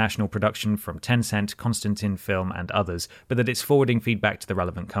an international production from Tencent, Constantin Film, and others, but that it's forwarding feedback to the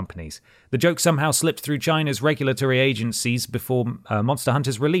relevant companies. The joke somehow slipped through China's regulatory agencies before Monster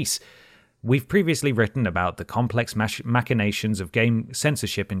Hunter's release. We've previously written about the complex machinations of game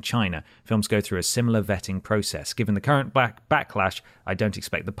censorship in China. Films go through a similar vetting process. Given the current backlash, I don't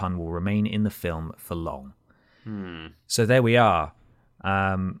expect the pun will remain in the film for long. So there we are.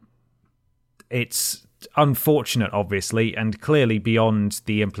 It's unfortunate, obviously, and clearly beyond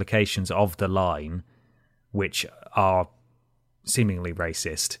the implications of the line, which are seemingly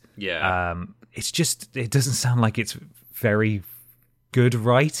racist. Yeah. It's just, it doesn't sound like it's very good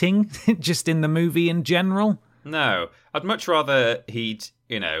writing just in the movie in general. No, I'd much rather he'd,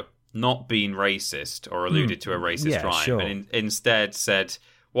 not been racist or alluded to a racist rhyme, sure. and instead said,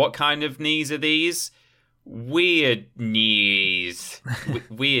 "What kind of knees are these? Weird knees."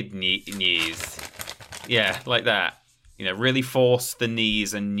 Weird knees. Yeah, like that. Really force the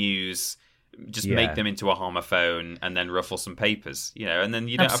knees and news just make them into a homophone and then ruffle some papers, and then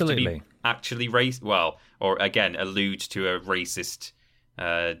you don't have to be actually or again allude to a racist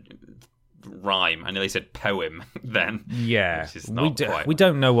rhyme. I nearly said poem then. Yeah, we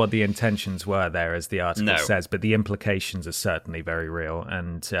don't know what the intentions were there, as the article says, but the implications are certainly very real,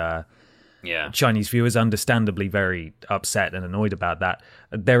 and Chinese viewers understandably very upset and annoyed about that.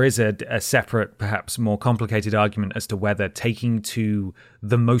 There is a separate, perhaps more complicated argument as to whether taking to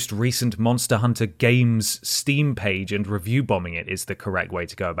the most recent Monster Hunter games Steam page and review bombing it is the correct way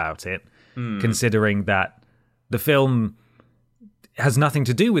to go about it, considering that the film has nothing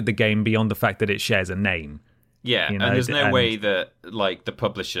to do with the game beyond the fact that it shares a name. Yeah, and there's no way that the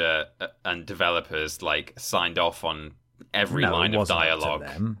publisher and developers signed off on every line of dialogue.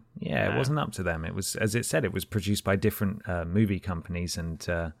 It wasn't up to them. It was, as it said, it was produced by different movie companies, and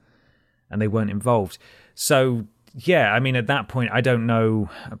they weren't involved. So yeah, I mean, at that point, I don't know.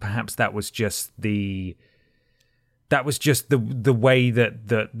 Perhaps that was just the way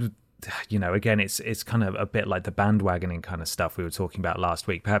that. Again, it's kind of a bit like the bandwagoning kind of stuff we were talking about last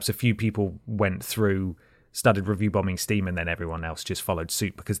week. Perhaps a few people went through, started review bombing Steam, and then everyone else just folled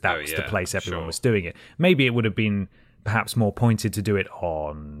suit because that was the place everyone was doing it. Maybe it would have been perhaps more pointed to do it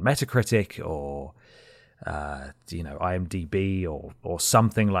on Metacritic or IMDb or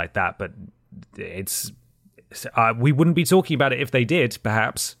something like that. But we wouldn't be talking about it if they did.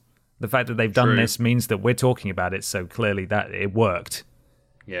 Perhaps the fact that they've done this means that we're talking about it. So clearly that it worked.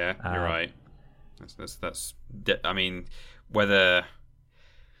 Yeah, you're right. That's. I mean, whether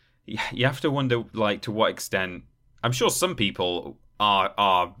you have to wonder, to what extent. I'm sure some people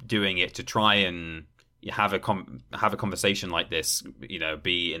are doing it to try and have a conversation like this.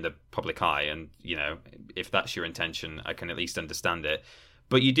 Be in the public eye, and if that's your intention, I can at least understand it.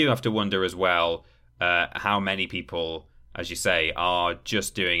 But you do have to wonder as well how many people, as you say, are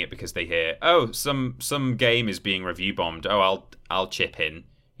just doing it because they hear, some game is being review bombed. I'll chip in.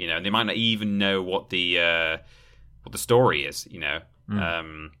 And they might not even know what the story is.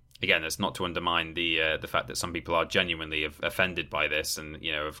 Again, that's not to undermine the fact that some people are genuinely offended by this, and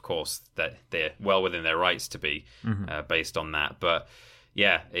of course, that they're well within their rights to be based on that. But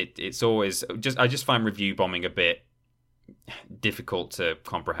yeah, it's always I just find review bombing a bit difficult to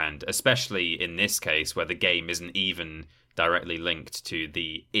comprehend, especially in this case where the game isn't even directly linked to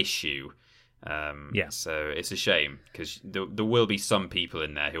the issue. So it's a shame because there will be some people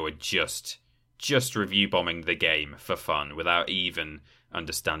in there who are just review bombing the game for fun without even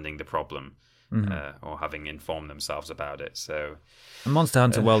understanding the problem or having informed themselves about it. So, and Monster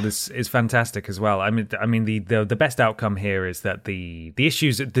Hunter World is fantastic as well. I mean the best outcome here is that the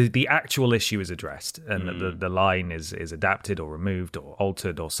issues, the actual issue is addressed, and that the line is adapted or removed or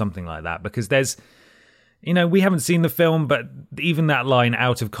altered or something like that, because there's. We haven't seen the film, but even that line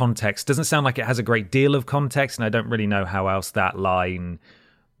out of context doesn't sound like it has a great deal of context, and I don't really know how else that line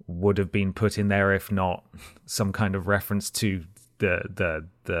would have been put in there if not some kind of reference to the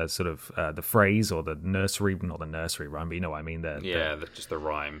sort of the phrase or the nursery, not the nursery rhyme, but you know what I mean? Just the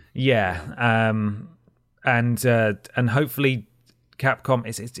rhyme. Yeah, and hopefully Capcom,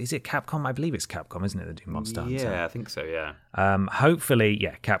 is it Capcom? I believe it's Capcom, isn't it, that do Monster Hunter? Yeah, I think so, yeah. Hopefully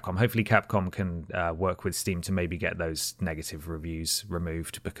Capcom can work with Steam to maybe get those negative reviews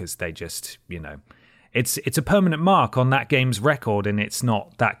removed, because they just, it's a permanent mark on that game's record, and it's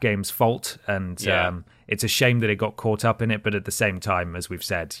not that game's fault, and it's a shame that it got caught up in it, but at the same time, as we've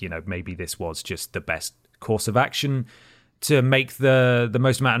said, maybe this was just the best course of action to make the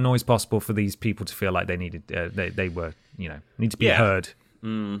most amount of noise possible for these people to feel like they needed, they were, need to be heard.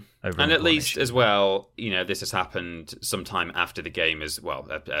 And at least as well, this has happened sometime after the game as well.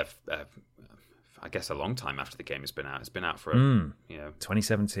 I guess a long time after the game has been out. It's been out for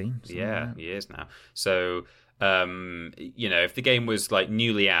 2017. Years now. So if the game was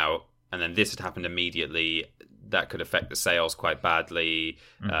newly out and then this had happened immediately, that could affect the sales quite badly.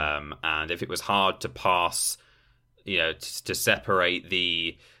 And if it was hard to pass, to separate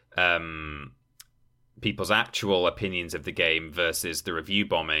the people's actual opinions of the game versus the review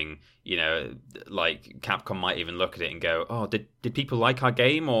bombing, Capcom might even look at it and go, oh, did people like our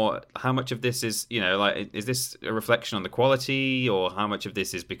game? Or how much of this is, is this a reflection on the quality? Or how much of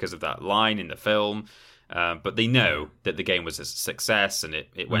this is because of that line in the film? But they know that the game was a success and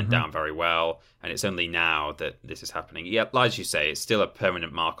it went down very well. And it's only now that this is happening. Yeah, as you say, it's still a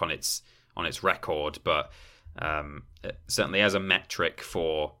permanent mark on its record, but certainly as a metric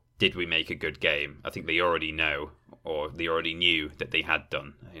for did we make a good game, I think they already know, or they already knew that they had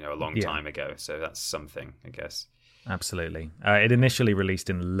done, a long time ago. So that's something, I guess. Absolutely. It initially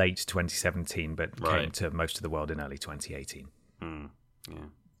released in late 2017, but came to most of the world in early 2018. Yeah.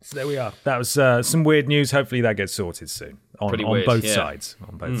 So there we are. That was some weird news. Hopefully that gets sorted soon on both sides.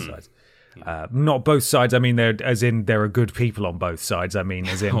 On both sides. Not both sides. I mean, there are good people on both sides. I mean,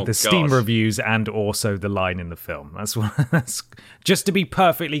 as in Steam reviews and also the line in the film. That's just to be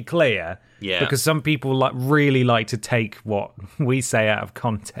perfectly clear. Yeah. Because some people really like to take what we say out of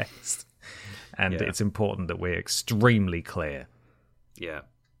context, and it's important that we're extremely clear. Yeah.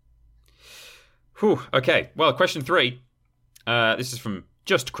 Whew. Okay. Well, question 3. This is from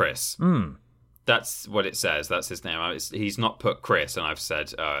Just Chris. That's what it says. That's his name. He's not put Chris, and I've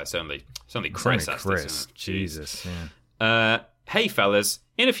said it's only Chris. Chris. Jesus. Yeah. Hey, fellas.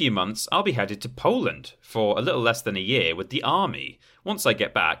 In a few months, I'll be headed to Poland for a little less than a year with the army. Once I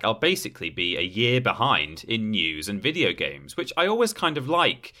get back, I'll basically be a year behind in news and video games, which I always kind of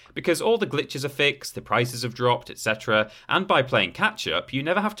like, because all the glitches are fixed, the prices have dropped, etc., and by playing catch-up, you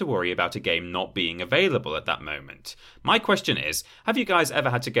never have to worry about a game not being available at that moment. My question is, have you guys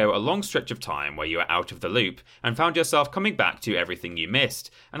ever had to go a long stretch of time where you were out of the loop and found yourself coming back to everything you missed?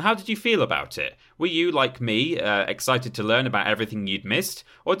 And how did you feel about it? Were you, like me, excited to learn about everything you'd missed,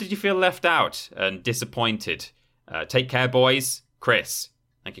 or did you feel left out and disappointed? Take care, boys. Chris.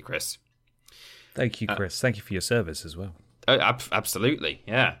 Thank you, Chris. Thank you, Chris. Thank you for your service as well. Absolutely,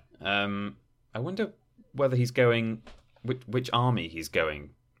 yeah. I wonder whether he's going... Which army he's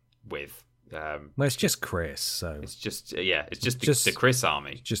going with. Well, it's just Chris, so... It's just the Chris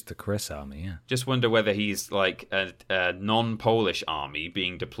army. Just the Chris army, yeah. Just wonder whether he's like a non-Polish army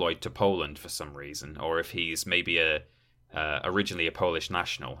being deployed to Poland for some reason, or if he's maybe originally a Polish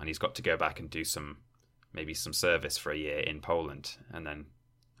national and he's got to go back and do some service for a year in Poland, and then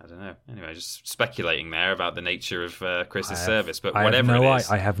I don't know. Anyway, just speculating there about the nature of Chris's service, but whatever it is,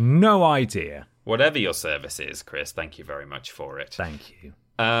 I have no idea. Whatever your service is, Chris, thank you very much for it. Thank you.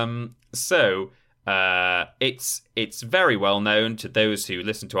 So it's very well known to those who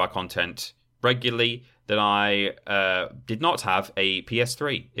listen to our content regularly that I did not have a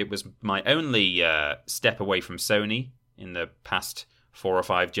PS3. It was my only step away from Sony in the past 4 or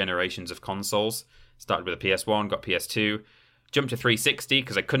 5 generations of consoles. Started with a PS1, got PS2, jumped to 360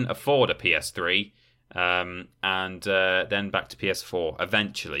 because I couldn't afford a PS3, and then back to PS4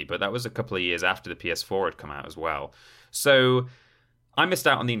 eventually. But that was a couple of years after the PS4 had come out as well. So I missed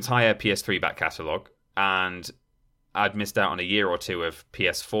out on the entire PS3 back catalogue, and I'd missed out on a year or two of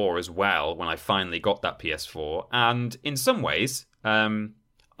PS4 as well when I finally got that PS4. And in some ways,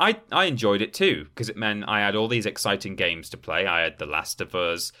 I enjoyed it too, because it meant I had all these exciting games to play. I had The Last of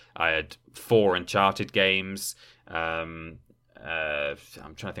Us, I had 4 Uncharted games. I'm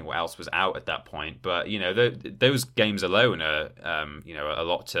trying to think what else was out at that point, but those games alone are a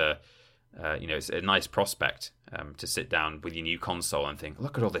lot to it's a nice prospect to sit down with your new console and think,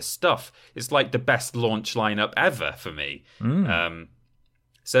 look at all this stuff. It's like the best launch lineup ever for me.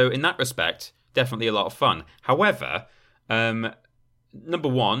 So in that respect, definitely a lot of fun. However, number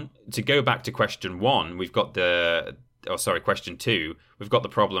one, to go back to question 1, question 2, we've got the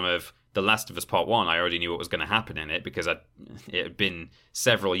problem of The Last of Us Part 1. I already knew what was going to happen in it because it had been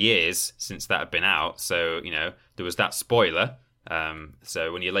several years since that had been out. So, there was that spoiler.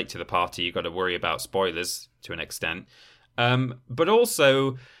 So when you're late to the party, you've got to worry about spoilers to an extent. But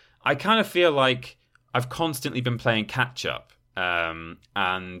also, I kind of feel like I've constantly been playing catch-up.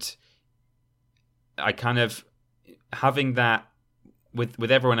 And I kind of, having that,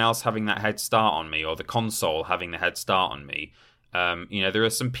 with everyone else having that head start on me, or the console having the head start on me, there are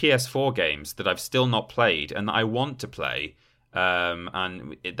some PS4 games that I've still not played and that I want to play.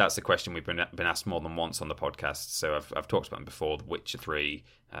 And that's a question we've been asked more than once on the podcast. So I've talked about them before: The Witcher 3,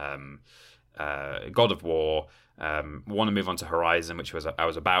 God of War. Want to move on to Horizon, which I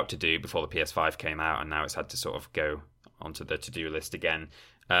was about to do before the PS5 came out, and now it's had to sort of go onto the to-do list again.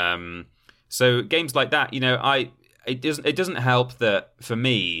 So games like that, it doesn't help that for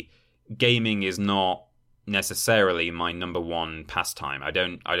me, gaming is not necessarily my number one pastime. I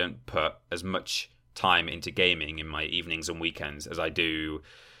don't put as much time into gaming in my evenings and weekends as I do.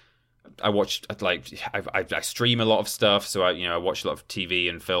 I stream a lot of stuff, so I watch a lot of TV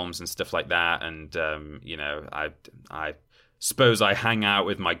and films and stuff like that, and I suppose I hang out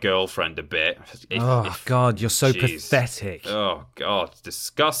with my girlfriend a bit. God, you're so pathetic. Oh God,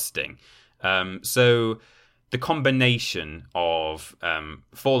 disgusting. So the combination of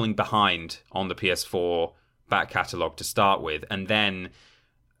falling behind on the PS4 back catalogue to start with, and then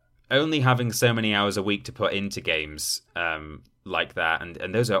only having so many hours a week to put into games like that,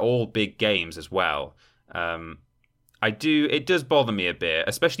 and those are all big games as well. It does bother me a bit,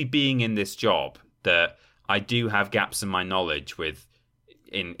 especially being in this job, that I do have gaps in my knowledge with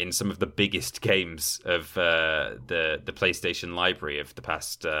in some of the biggest games of the PlayStation library of the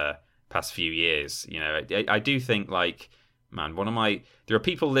past few years. You know, I do think, like, man, there are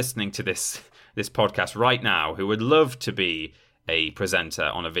people listening to this podcast right now who would love to be a presenter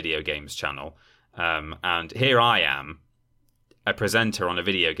on a video games channel, and here I am, a presenter on a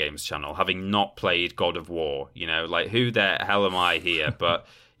video games channel, having not played God of War. You know, like, who the hell am I here? But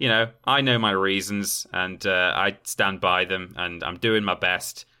you know, I know my reasons, and I stand by them, and I'm doing my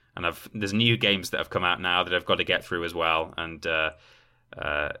best. And there's new games that have come out now that I've got to get through as well, and at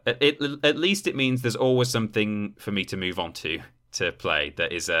least it means there's always something for me to move on to play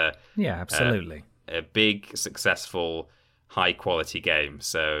that is absolutely a big, successful, high quality game.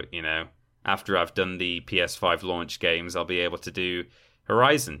 So, you know, after I've done the PS5 launch games, I'll be able to do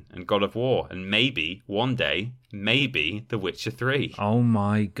Horizon and God of War, and maybe one day, The Witcher 3. Oh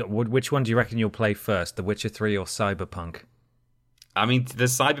my god! Which one do you reckon you'll play first, The Witcher 3 or Cyberpunk? I mean, the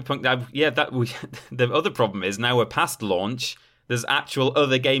Cyberpunk. The other problem is now we're past launch. There's actual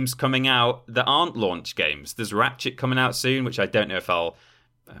other games coming out that aren't launch games. There's Ratchet coming out soon, which I don't know if I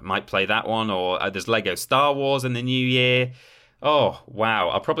might play that one, or there's Lego Star Wars in the new year. Oh, wow.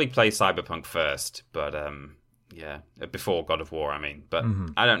 I'll probably play Cyberpunk first, but before God of War, I mean. But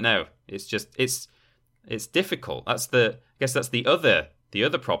I don't know. It's just, it's difficult. I guess that's the other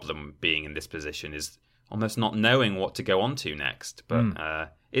problem being in this position, is almost not knowing what to go on to next. But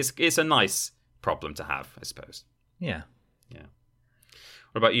it's a nice problem to have, I suppose. Yeah. Yeah.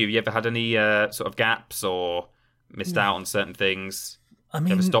 What about you? Have you ever had any sort of gaps or missed out on certain things? I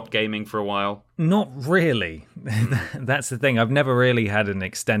mean, ever stopped gaming for a while? Not really. That's the thing. I've never really had an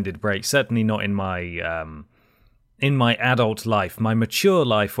extended break. Certainly not in my adult life, my mature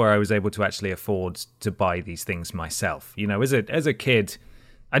life, where I was able to actually afford to buy these things myself. You know, as a kid,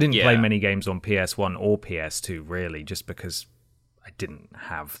 I didn't play many games on PS1 or PS2, really, just because I didn't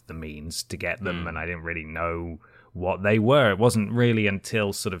have the means to get them, and I didn't really know what they were. It wasn't really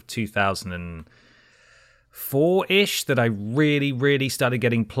until sort of 2004-ish that I really, really started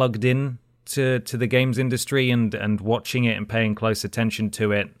getting plugged in to the games industry and watching it and paying close attention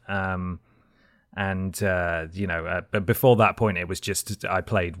to it. But before that point, it was just I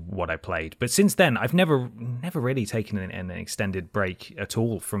played what I played. But since then, I've never really taken an extended break at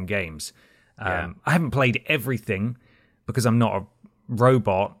all from games. I haven't played everything because I'm not a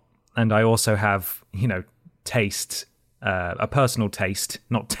robot, and I also have, taste, a personal taste,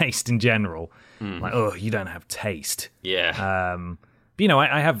 not taste in general. Like, oh, you don't have taste. Yeah. I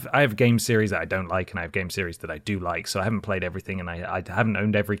have game series that I don't like, and I have game series that I do like. So I haven't played everything, and I haven't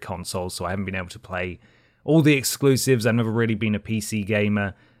owned every console, so I haven't been able to play all the exclusives. I've never really been a PC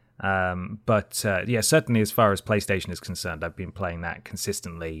gamer. But certainly as far as PlayStation is concerned, I've been playing that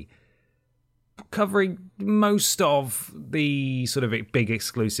consistently, covering most of the sort of big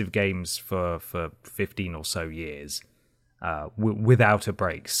exclusive games for 15 or so years without a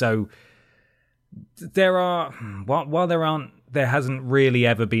break. So there hasn't really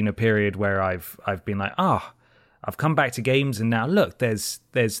ever been a period where I've been like, I've come back to games, and now look, there's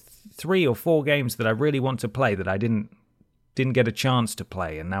 3 or 4 games that I really want to play that I didn't get a chance to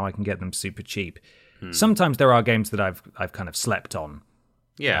play, and now I can get them super cheap. Sometimes there are games that I've kind of slept on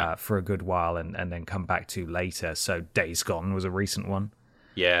for a good while and then come back to later. So Days Gone was a recent one.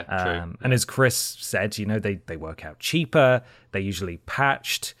 Yeah, true. And as Chris said, they work out cheaper. They're usually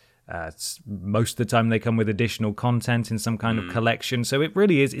patched. Most of the time they come with additional content in some kind of collection. So it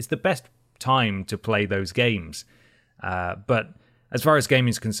really is, it's the best time to play those games. But as far as gaming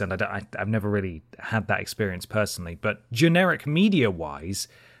is concerned, I've never really had that experience personally. But generic media-wise,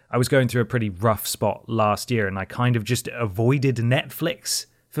 I was going through a pretty rough spot last year, and I kind of just avoided Netflix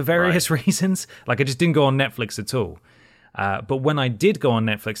for various reasons. Like, I just didn't go on Netflix at all. But when I did go on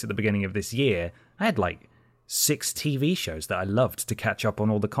Netflix at the beginning of this year, I had like 6 TV shows that I loved to catch up on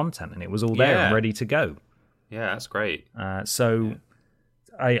all the content, and it was all there and ready to go. Yeah, that's great. I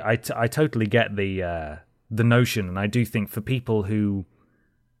totally get the notion, and I do think for people who,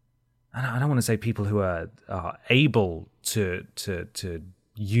 I don't want to say people who are able to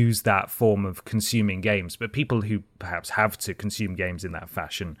use that form of consuming games, but people who perhaps have to consume games in that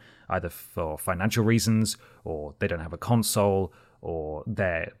fashion, either for financial reasons, or they don't have a console, or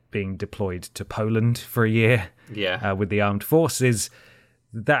they're being deployed to Poland for a year with the armed forces.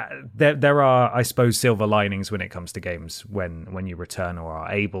 That there are, I suppose, silver linings when it comes to games when you return or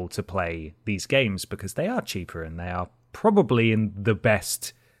are able to play these games, because they are cheaper and they are probably in the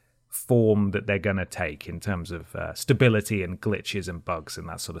best form that they're going to take in terms of stability and glitches and bugs and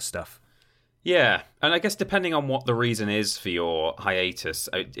that sort of stuff. Yeah, and I guess depending on what the reason is for your hiatus,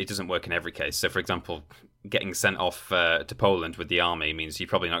 it doesn't work in every case. So, for example, getting sent off to Poland with the army means you're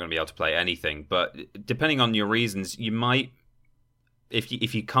probably not going to be able to play anything. But depending on your reasons, you might,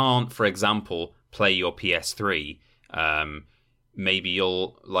 if you can't, for example, play your PS3, maybe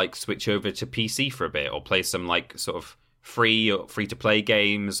you'll like switch over to PC for a bit, or play some like sort of free to play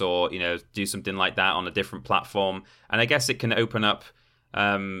games, or do something like that on a different platform. And I guess it can open up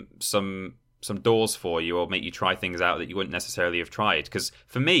some doors for you, or make you try things out that you wouldn't necessarily have tried. Because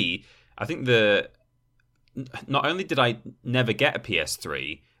for me, I think not only did I never get a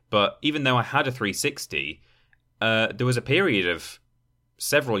PS3, but even though I had a 360, there was a period of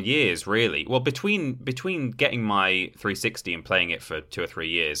several years, really. Well, between getting my 360 and playing it for 2 or 3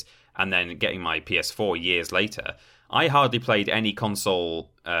 years, and then getting my PS4 years later, I hardly played any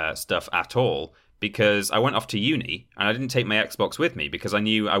console stuff at all, because I went off to uni and I didn't take my Xbox with me, because I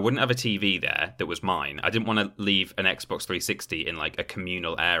knew I wouldn't have a TV there that was mine. I didn't want to leave an Xbox 360 in like a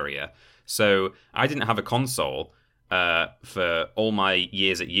communal area. So I didn't have a console for all my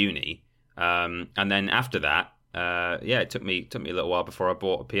years at uni. And then after that, it took me a little while before I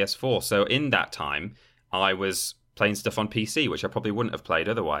bought a PS4. So in that time, I was playing stuff on PC, which I probably wouldn't have played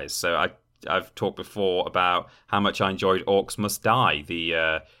otherwise. So I've talked before about how much I enjoyed Orcs Must Die,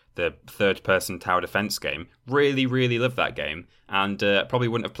 the third-person tower defense game. Really, really loved that game, and probably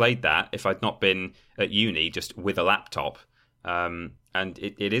wouldn't have played that if I'd not been at uni just with a laptop. And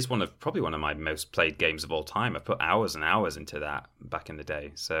it is probably one of my most played games of all time. I've put hours and hours into that back in the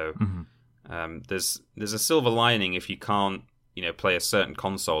day. So there's a silver lining if you can't play a certain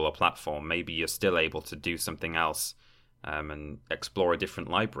console or platform. Maybe you're still able to do something else and explore a different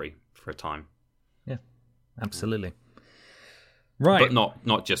library for a time. Yeah, absolutely. Right, but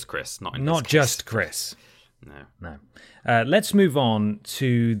not just Chris. Not just Chris. No. Let's move on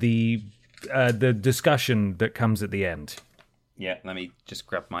to the discussion that comes at the end. Yeah, let me just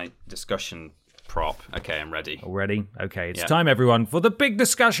grab my discussion prop. Okay, I'm ready. All ready? Okay, it's time, everyone, for the big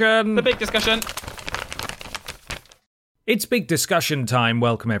discussion. The big discussion. It's big discussion time.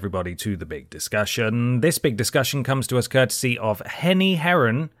 Welcome, everybody, to the big discussion. This big discussion comes to us courtesy of Henny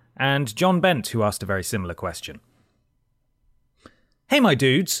Heron and John Bent, who asked a very similar question. Hey, my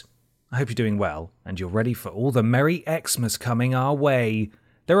dudes. I hope you're doing well, and you're ready for all the merry Xmas coming our way.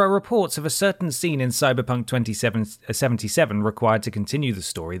 There are reports of a certain scene in Cyberpunk 2077 required to continue the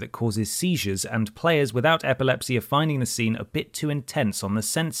story that causes seizures, and players without epilepsy are finding the scene a bit too intense on the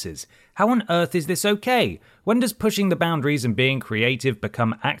senses. How on earth is this okay? When does pushing the boundaries and being creative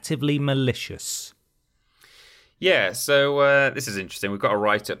become actively malicious? Yeah, so this is interesting. We've got a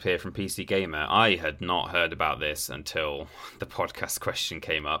write-up here from PC Gamer. I had not heard about this until the podcast question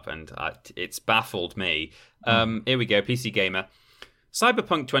came up, and it's baffled me. Here we go, PC Gamer.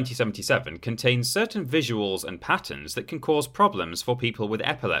 Cyberpunk 2077 contains certain visuals and patterns that can cause problems for people with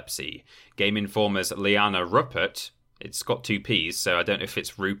epilepsy. Game Informer's Liana Ruppert, it's got 2 P's, so I don't know if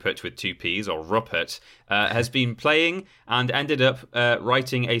it's Rupert with 2 P's or Ruppert, has been playing and ended up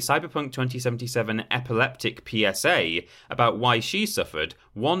writing a Cyberpunk 2077 epileptic PSA about why she suffered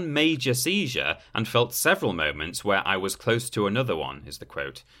one major seizure and felt several moments where I was close to another one, is the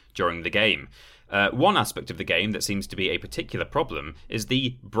quote, during the game. One aspect of the game that seems to be a particular problem is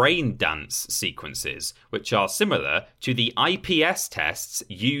the brain dance sequences, which are similar to the IPS tests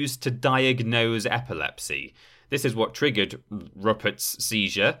used to diagnose epilepsy. This is what triggered Ruppert's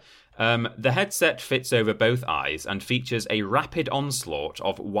seizure. The headset fits over both eyes and features a rapid onslaught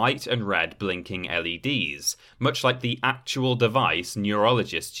of white and red blinking LEDs, much like the actual device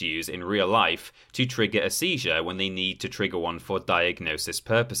neurologists use in real life to trigger a seizure when they need to trigger one for diagnosis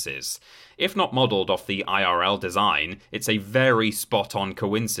purposes. If not modelled off the IRL design, it's a very spot-on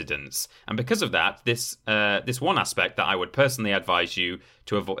coincidence. And because of that, this one aspect that I would personally advise you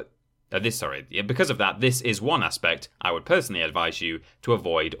to avoid... Because of that, this is one aspect I would personally advise you to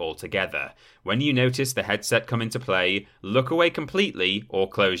avoid altogether. When you notice the headset come into play, look away completely or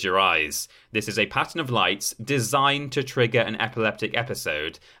close your eyes. This is a pattern of lights designed to trigger an epileptic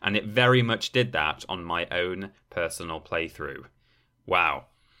episode, and it very much did that on my own personal playthrough. Wow.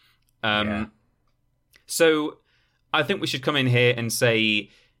 So I think we should come in here and say,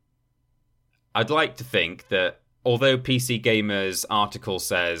 I'd like to think that although PC Gamer's article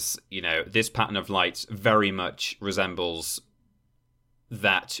says, this pattern of lights very much resembles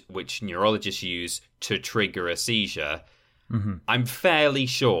that which neurologists use to trigger a seizure, I'm fairly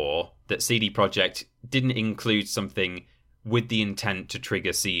sure that CD Projekt didn't include something with the intent to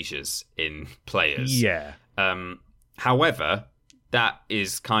trigger seizures in players. Yeah. However, that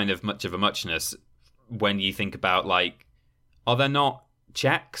is kind of much of a muchness when you think about, are there not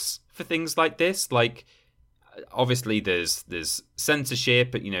checks for things like this? obviously there's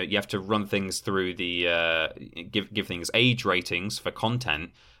censorship, but you have to run things through the give things age ratings for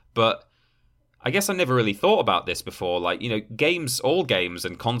content. But I guess I never really thought about this before. Like, all games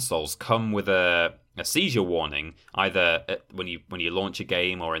and consoles come with a seizure warning, either when you launch a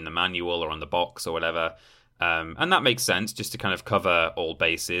game or in the manual or on the box or whatever. And that makes sense, just to kind of cover all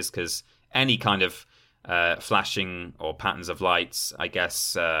bases, because any kind of flashing or patterns of lights, I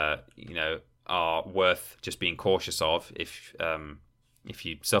guess, are worth just being cautious of if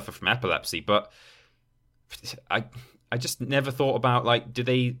you suffer from epilepsy. But I just never thought about, like, do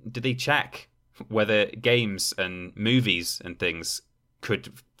they check whether games and movies and things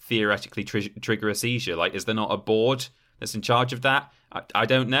could theoretically trigger a seizure? Like, is there not a board that's in charge of that? I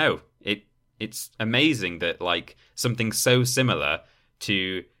don't know. It's amazing that, like, something so similar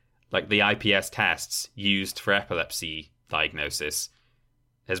to, like, the IPS tests used for epilepsy diagnosis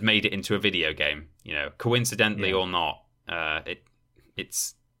has made it into a video game. Coincidentally or not,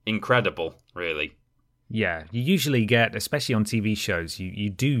 it's incredible, really. Yeah, you usually get, especially on TV shows, you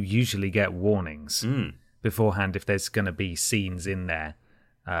do usually get warnings beforehand if there's going to be scenes in there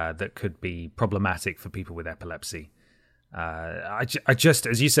that could be problematic for people with epilepsy. I just,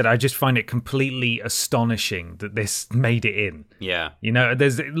 as you said, I just find it completely astonishing that this made it in. Yeah.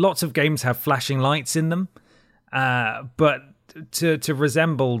 There's lots of games have flashing lights in them, but to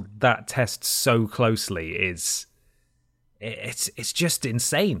resemble that test so closely it's just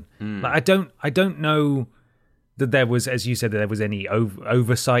insane. Like, I don't know that there was, as you said, that there was any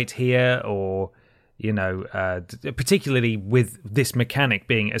oversight here, or particularly with this mechanic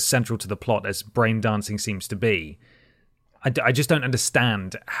being as central to the plot as brain dancing seems to be. I just don't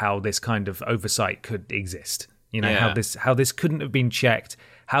understand how this kind of oversight could exist. How this couldn't have been checked,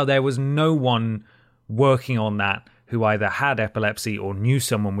 how there was no one working on that who either had epilepsy or knew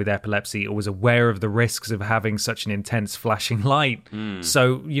someone with epilepsy or was aware of the risks of having such an intense flashing light.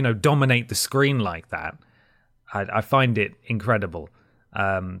 So, dominate the screen like that. I find it incredible.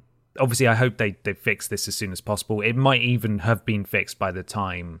 Obviously, I hope they fix this as soon as possible. It might even have been fixed by the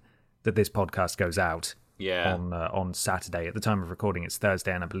time that this podcast goes out. Yeah. On Saturday. At the time of recording, it's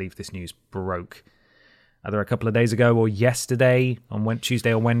Thursday, and I believe this news broke either a couple of days ago or yesterday, on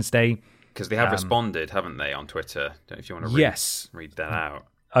Tuesday or Wednesday. Because they have responded, haven't they, on Twitter? Don't know if you want to read that out.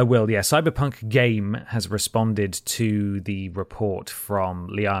 I will, yeah. Cyberpunk Game has responded to the report from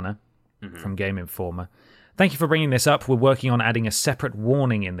Liana from Game Informer. Thank you for bringing this up. We're working on adding a separate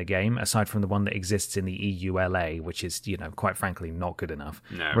warning in the game, aside from the one that exists in the EULA, which is, quite frankly, not good enough.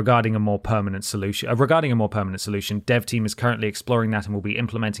 No. Regarding a more permanent solution, dev team is currently exploring that and will be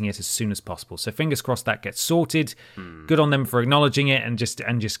implementing it as soon as possible. So fingers crossed that gets sorted. Good on them for acknowledging it and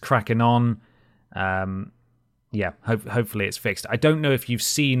just cracking on. Hopefully it's fixed. I don't know if you've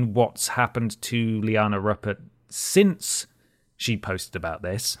seen what's happened to Liana Ruppert since she posted about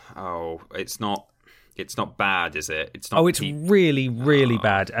this. Oh, it's not bad, is it? It's not. Oh, it's really, really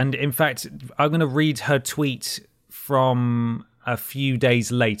bad. And in fact, I'm going to read her tweet from a few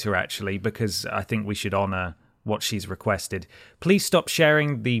days later, actually, because I think we should honour what she's requested. Please stop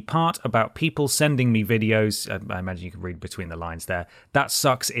sharing the part about people sending me videos. I imagine you can read between the lines there. That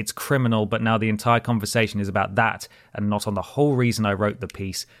sucks. It's criminal. But now the entire conversation is about that and not on the whole reason I wrote the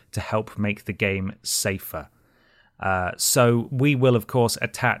piece, to help make the game safer. So we will, of course,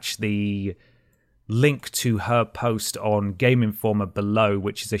 attach the link to her post on Game Informer below,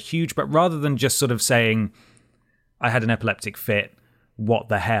 which is a huge, but rather than just sort of saying, I had an epileptic fit, what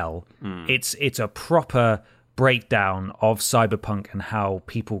the hell, it's a proper breakdown of Cyberpunk and how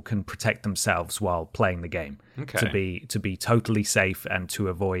people can protect themselves while playing the game. Okay. To be totally safe and to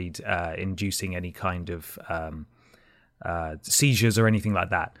avoid inducing any kind of seizures or anything like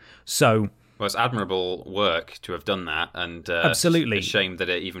that. So, well, it's admirable work to have done that, and absolutely, it's a shame that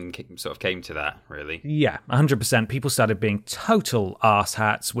it even sort of came to that, really. Yeah, 100%. People started being total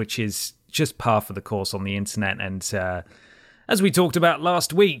arse-hats, which is just par for the course on the internet. And as we talked about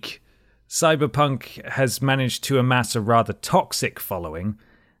last week, Cyberpunk has managed to amass a rather toxic following.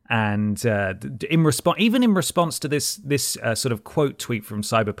 And in response to this sort of quote tweet from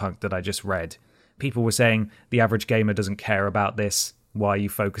Cyberpunk that I just read, people were saying the average gamer doesn't care about this. Why are you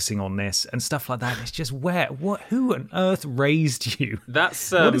focusing on this and stuff like that? It's just who on earth raised you?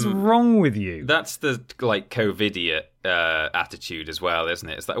 That's what is wrong with you? That's the COVIDiot attitude as well, isn't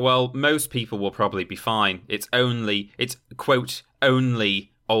it? It's like, well, most people will probably be fine. It's quote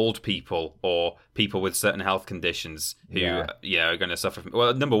only old people or people with certain health conditions who are going to suffer from.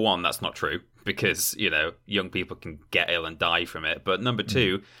 Well, number one, that's not true because young people can get ill and die from it. But number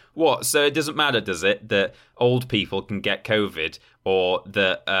two, what? So it doesn't matter, does it, that old people can get COVID, or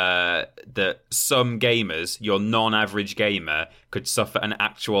that some gamers, your non-average gamer, could suffer an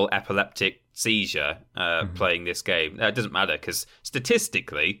actual epileptic seizure playing this game? It doesn't matter because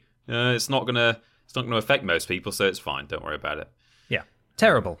statistically, it's not gonna affect most people, so it's fine. Don't worry about it. Yeah,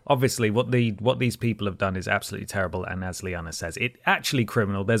 terrible. Obviously, what these people have done is absolutely terrible, and as Liana says, it's actually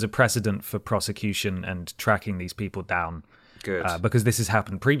criminal. There's a precedent for prosecution and tracking these people down. Good, because this has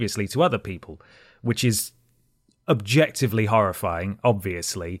happened previously to other people, which is objectively horrifying,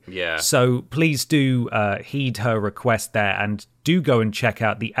 obviously. Yeah. So please do heed her request there, and do go and check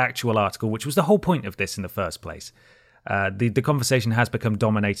out the actual article, which was the whole point of this in the first place. The conversation has become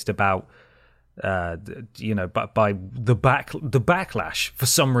dominated about, by the backlash for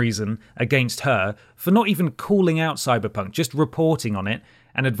some reason against her for not even calling out Cyberpunk, just reporting on it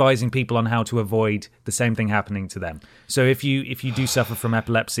and advising people on how to avoid the same thing happening to them. So if you do suffer from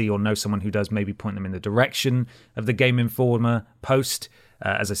epilepsy or know someone who does, maybe point them in the direction of the Game Informer post.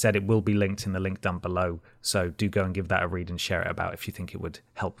 As I said, it will be linked in the link down below. So do go and give that a read and share it about if you think it would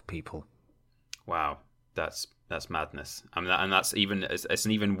help people. Wow, that's madness. I mean, and it's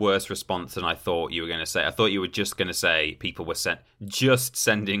an even worse response than I thought you were going to say. I thought you were just going to say people were just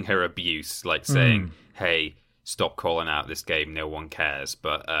sending her abuse, like saying, "Hey, stop calling out this game. No one cares."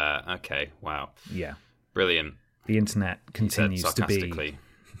 But okay, wow, yeah, brilliant. The internet continues to be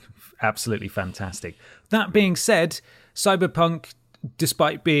absolutely fantastic. That being said, Cyberpunk,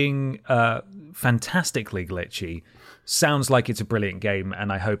 despite being fantastically glitchy, sounds like it's a brilliant game,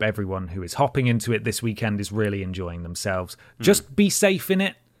 and I hope everyone who is hopping into it this weekend is really enjoying themselves. Just be safe in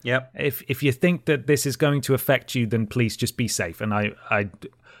it. Yep. If you think that this is going to affect you, then please just be safe. And I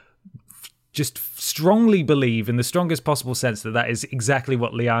just strongly believe, in the strongest possible sense, that is exactly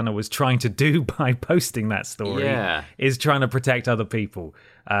what Liana was trying to do by posting that story. Yeah. Is trying to protect other people.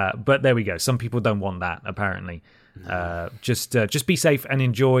 But there we go. Some people don't want that, apparently. Just be safe and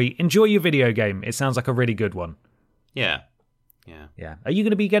enjoy your video game. It sounds like a really good one. Yeah. Are you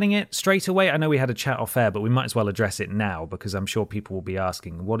going to be getting it straight away? I know we had a chat off air, but we might as well address it now because I'm sure people will be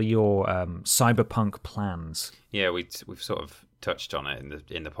asking, what are your Cyberpunk plans? Yeah, we've sort of touched on it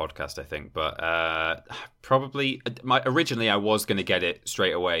in the podcast, I think, but probably originally I was going to get it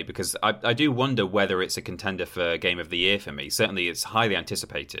straight away because I do wonder whether it's a contender for Game of the Year for me. Certainly, it's highly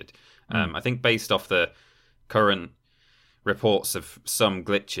anticipated. I think based off the current reports of some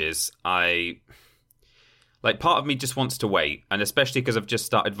glitches, part of me just wants to wait, and especially because I've just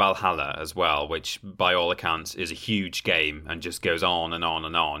started Valhalla as well, which by all accounts is a huge game and just goes on and on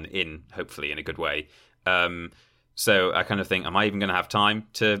and on hopefully in a good way. So I kind of think, am I even going to have time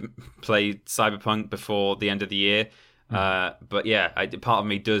to play Cyberpunk before the end of the year? But yeah, part of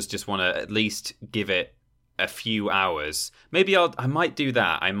me does just want to at least give it a few hours. Maybe I might do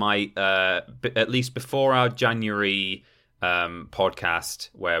that. I might at least before our January podcast,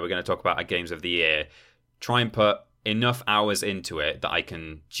 where we're going to talk about our games of the year, try and put enough hours into it that I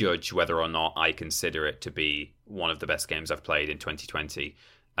can judge whether or not I consider it to be one of the best games I've played in 2020.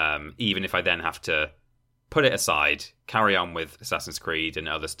 Even if I then have to put it aside, carry on with Assassin's Creed and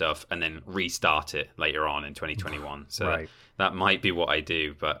other stuff, and then restart it later on in 2021. So right. that might be what I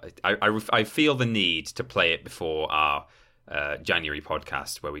do. But I feel the need to play it before our January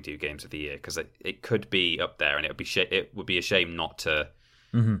podcast where we do Games of the Year, because it could be up there, and it would be a shame not to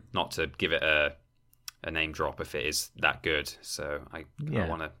give it a name drop if it is that good. So I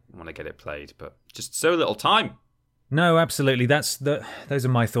want to get it played, but just so little time. No, absolutely. Those are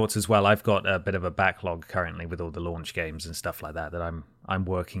my thoughts as well. I've got a bit of a backlog currently with all the launch games and stuff like that I'm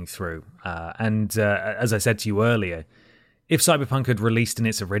working through. And as I said to you earlier, if Cyberpunk had released in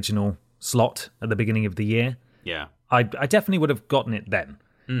its original slot at the beginning of the year, I definitely would have gotten it then.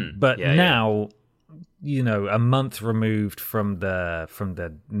 But now, a month removed from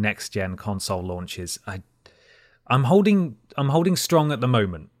the next gen console launches, I'm holding strong at the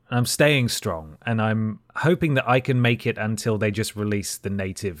moment. I'm staying strong, and I'm hoping that I can make it until they just release the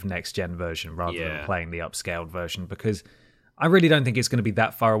native next-gen version rather than playing the upscaled version, because I really don't think it's going to be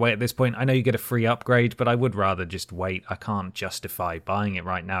that far away at this point. I know you get a free upgrade, but I would rather just wait. I can't justify buying it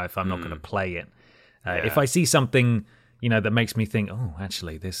right now if I'm not going to play it. If I see something, that makes me think, oh,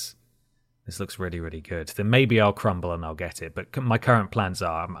 actually, this looks really, really good, then maybe I'll crumble and I'll get it. But my current plans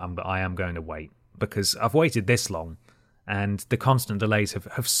are I am going to wait, because I've waited this long, and the constant delays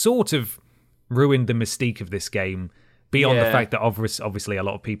have sort of ruined the mystique of this game, beyond the fact that obviously a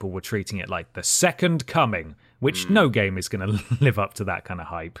lot of people were treating it like the second coming which no game is going to live up to that kind of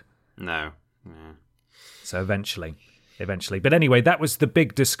hype. No. Yeah. So eventually. But anyway, that was the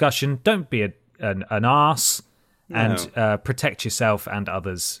big discussion. Don't be an arse, and protect yourself and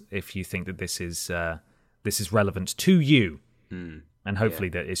others if you think that this is relevant to you. And hopefully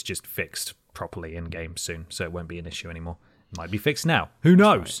that it's just fixed properly in game soon, so it won't be an issue anymore. It might be fixed now. Who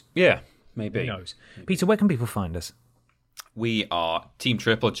knows? Right. Yeah, maybe. Who knows? Peter, where can people find us? We are Team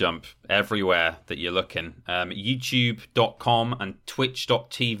Triple Jump everywhere that you're looking. YouTube.com and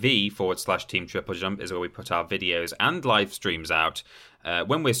twitch.tv/Team Triple Jump is where we put our videos and live streams out.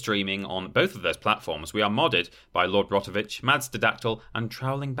 When we're streaming on both of those platforms, we are modded by Lord Rotovich, Madsterdactyl, and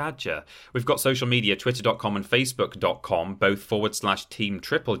Trowling Badger. We've got social media, twitter.com and facebook.com, both /Team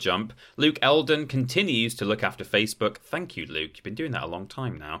Triple Jump. Luke Eldon continues to look after Facebook. Thank you, Luke. You've been doing that a long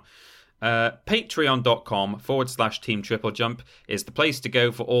time now. Patreon.com /Team Triple Jump is the place to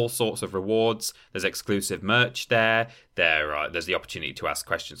go for all sorts of rewards. There's exclusive merch there. There's the opportunity to ask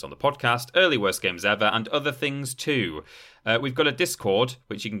questions on the podcast, early worst games ever, and other things too. We've got a Discord,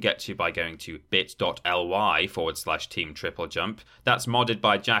 which you can get to by going to bit.ly /Team Triple Jump. That's modded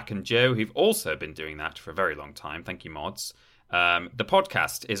by Jack and Joe, who've also been doing that for a very long time. Thank you, mods. The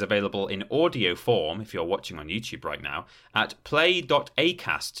podcast is available in audio form, if you're watching on YouTube right now, at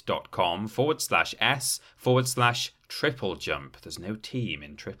play.acast.com /s/Triple Jump. There's no team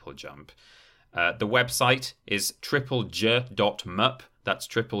in Triple Jump. The website is triplej.mup. That's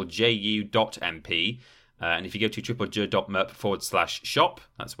triplejU.mp. And if you go to triplej.mup /shop,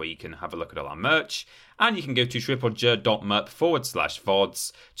 that's where you can have a look at all our merch. And you can go to triplej.mup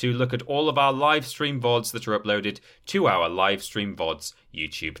 /VODs to look at all of our live stream VODs that are uploaded to our live stream VODs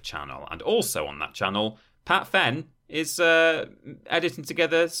YouTube channel. And also on that channel, Pat Fenn is editing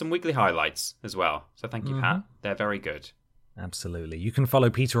together some weekly highlights as well. So thank you, Pat. They're very good. Absolutely. You can follow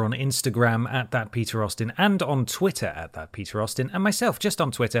Peter on Instagram at @ThatPeterAustin and on Twitter at @ThatPeterAustin, and myself just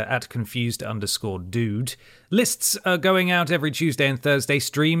on Twitter at @confused_dude. Lists are going out every Tuesday and Thursday,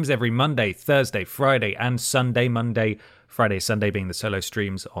 streams every Monday, Thursday, Friday, and Sunday. Monday, Friday, Sunday being the solo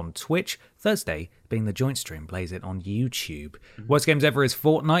streams on Twitch, Thursday being the joint stream, plays it on YouTube. Worst Games Ever is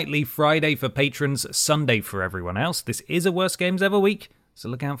fortnightly, Friday for patrons, Sunday for everyone else. This is a Worst Games Ever week, so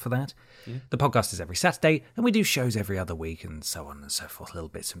look out for that. Yeah. The podcast is every Saturday, and we do shows every other week, and so on and so forth, little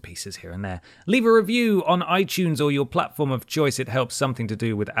bits and pieces here and there. Leave a review on iTunes or your platform of choice. It helps. Something to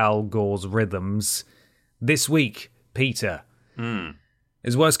do with Al Gore's rhythms. This week, Peter,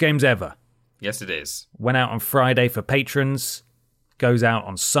 is Worst Games Ever. Yes, it is. Went out on Friday for patrons, goes out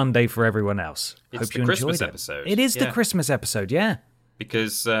on Sunday for evereveryone else. It's the Christmas episode. It is the Christmas episode, yeah.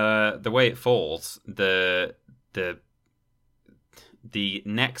 Because the way it falls, the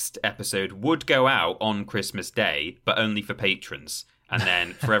next episode would go out on Christmas Day, but only for patrons. And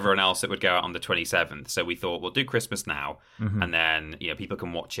then for everyone else, it would go out on the 27th. So we thought, we'll do Christmas now. And then people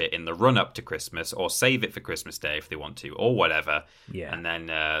can watch it in the run-up to Christmas, or save it for Christmas Day if they want to, or whatever. Yeah. And then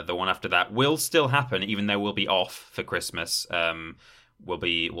the one after that will still happen, even though we'll be off for Christmas.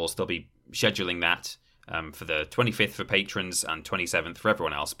 We'll still be scheduling that for the 25th for patrons and 27th for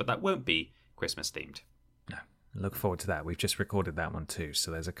everyone else. But that won't be Christmas-themed. Look forward to that. We've just recorded that one too,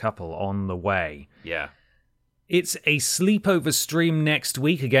 so there's a couple on the way. Yeah. It's a sleepover stream next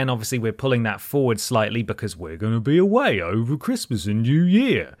week. Again, obviously, we're pulling that forward slightly because we're going to be away over Christmas and New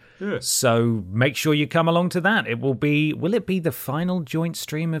Year. Yeah. So make sure you come along to that. Will it be the final joint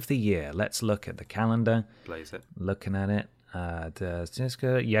stream of the year? Let's look at the calendar. Blaze it. Looking at it.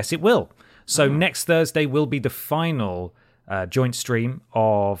 Yes, it will. So next Thursday will be the final joint stream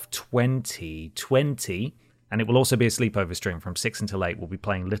of 2020. And it will also be a sleepover stream from 6 until 8. We'll be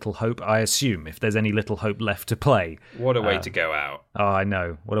playing Little Hope, I assume, if there's any Little Hope left to play. What a way to go out. Oh, I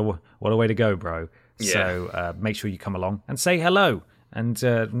know. What a way to go, bro. Yeah. So make sure you come along and say hello and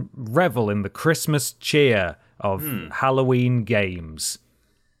revel in the Christmas cheer of Halloween games.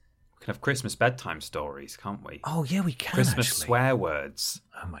 We can have Christmas bedtime stories, can't we? Oh, yeah, we can, Christmas swear words.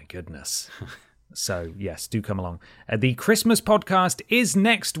 Oh, my goodness. So, yes, do come along. The Christmas podcast is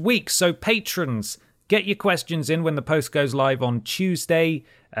next week, so patrons, get your questions in when the post goes live on Tuesday,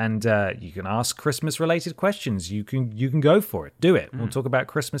 and you can ask Christmas-related questions. You can go for it. Do it. We'll talk about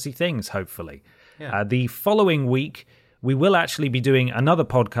Christmassy things, hopefully. Yeah. The following week, we will actually be doing another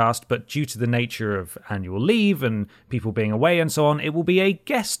podcast, but due to the nature of annual leave and people being away and so on, it will be a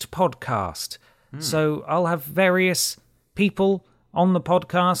guest podcast. So I'll have various people on the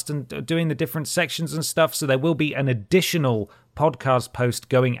podcast and doing the different sections and stuff, so there will be an additional podcast post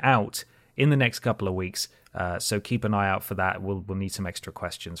going out in the next couple of weeks, so keep an eye out for that. We'll need some extra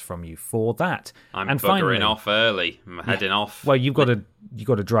questions from you for that. I'm buggering off early. I'm heading off. Well, you've got to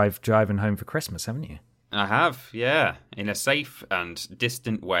driving home for Christmas, haven't you? I have, yeah. In a safe and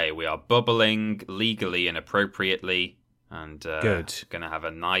distant way. We are bubbling legally and appropriately, and good. Going to have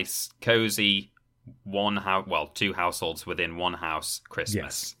a nice, cozy two households within one house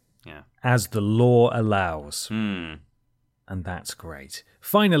Christmas. Yes. Yeah. As the law allows. Hmm. And that's great.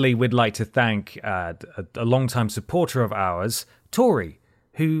 Finally, we'd like to thank a longtime supporter of ours, Tori,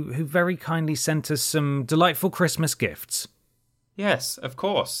 who very kindly sent us some delightful Christmas gifts. Yes, of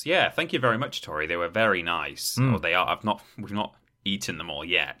course. Yeah, thank you very much, Tori. They were very nice. Or they are. We've not eaten them all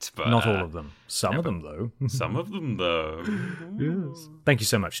yet, but not all of them. Some of them, though. Some of them, though. Yes. Thank you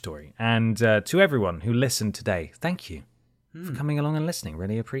so much, Tori, and to everyone who listened today. Thank you for coming along and listening.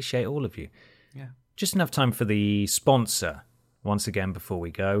 Really appreciate all of you. Yeah. Just enough time for the sponsor once again before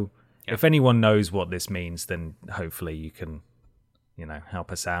we go. Yep. If anyone knows what this means, then hopefully you can,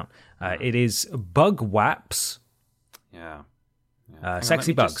 help us out. It is Bug Waps. Yeah.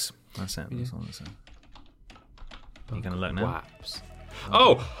 Sexy bugs. That's it. That's all that's it. You're going to look now? Waps.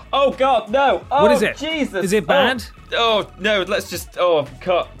 Oh God, no. Oh, what is it? Jesus. Is it bad? Oh no, let's just,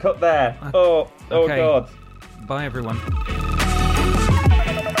 cut there. Okay. God. Bye, everyone.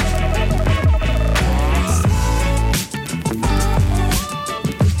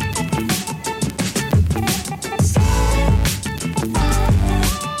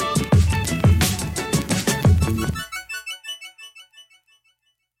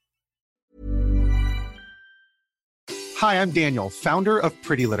 Hi, I'm Daniel, founder of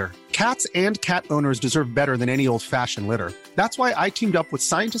Pretty Litter. Cats and cat owners deserve better than any old-fashioned litter. That's why I teamed up with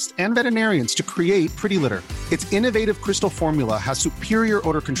scientists and veterinarians to create Pretty Litter. Its innovative crystal formula has superior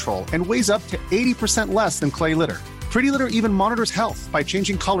odor control and weighs up to 80% less than clay litter. Pretty Litter even monitors health by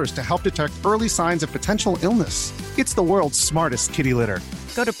changing colors to help detect early signs of potential illness. It's the world's smartest kitty litter.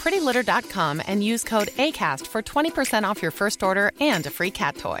 Go to prettylitter.com and use code ACAST for 20% off your first order and a free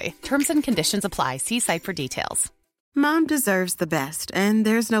cat toy. Terms and conditions apply. See site for details. Mom deserves the best, and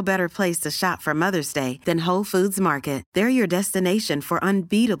there's no better place to shop for Mother's Day than Whole Foods Market. They're your destination for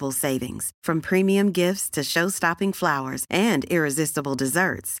unbeatable savings, from premium gifts to show-stopping flowers and irresistible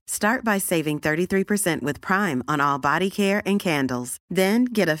desserts. Start by saving 33% with Prime on all body care and candles. Then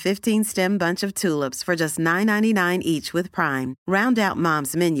get a 15-stem bunch of tulips for just $9.99 each with Prime. Round out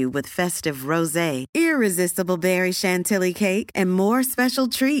Mom's menu with festive rosé, irresistible berry chantilly cake, and more special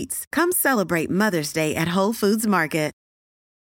treats. Come celebrate Mother's Day at Whole Foods Market.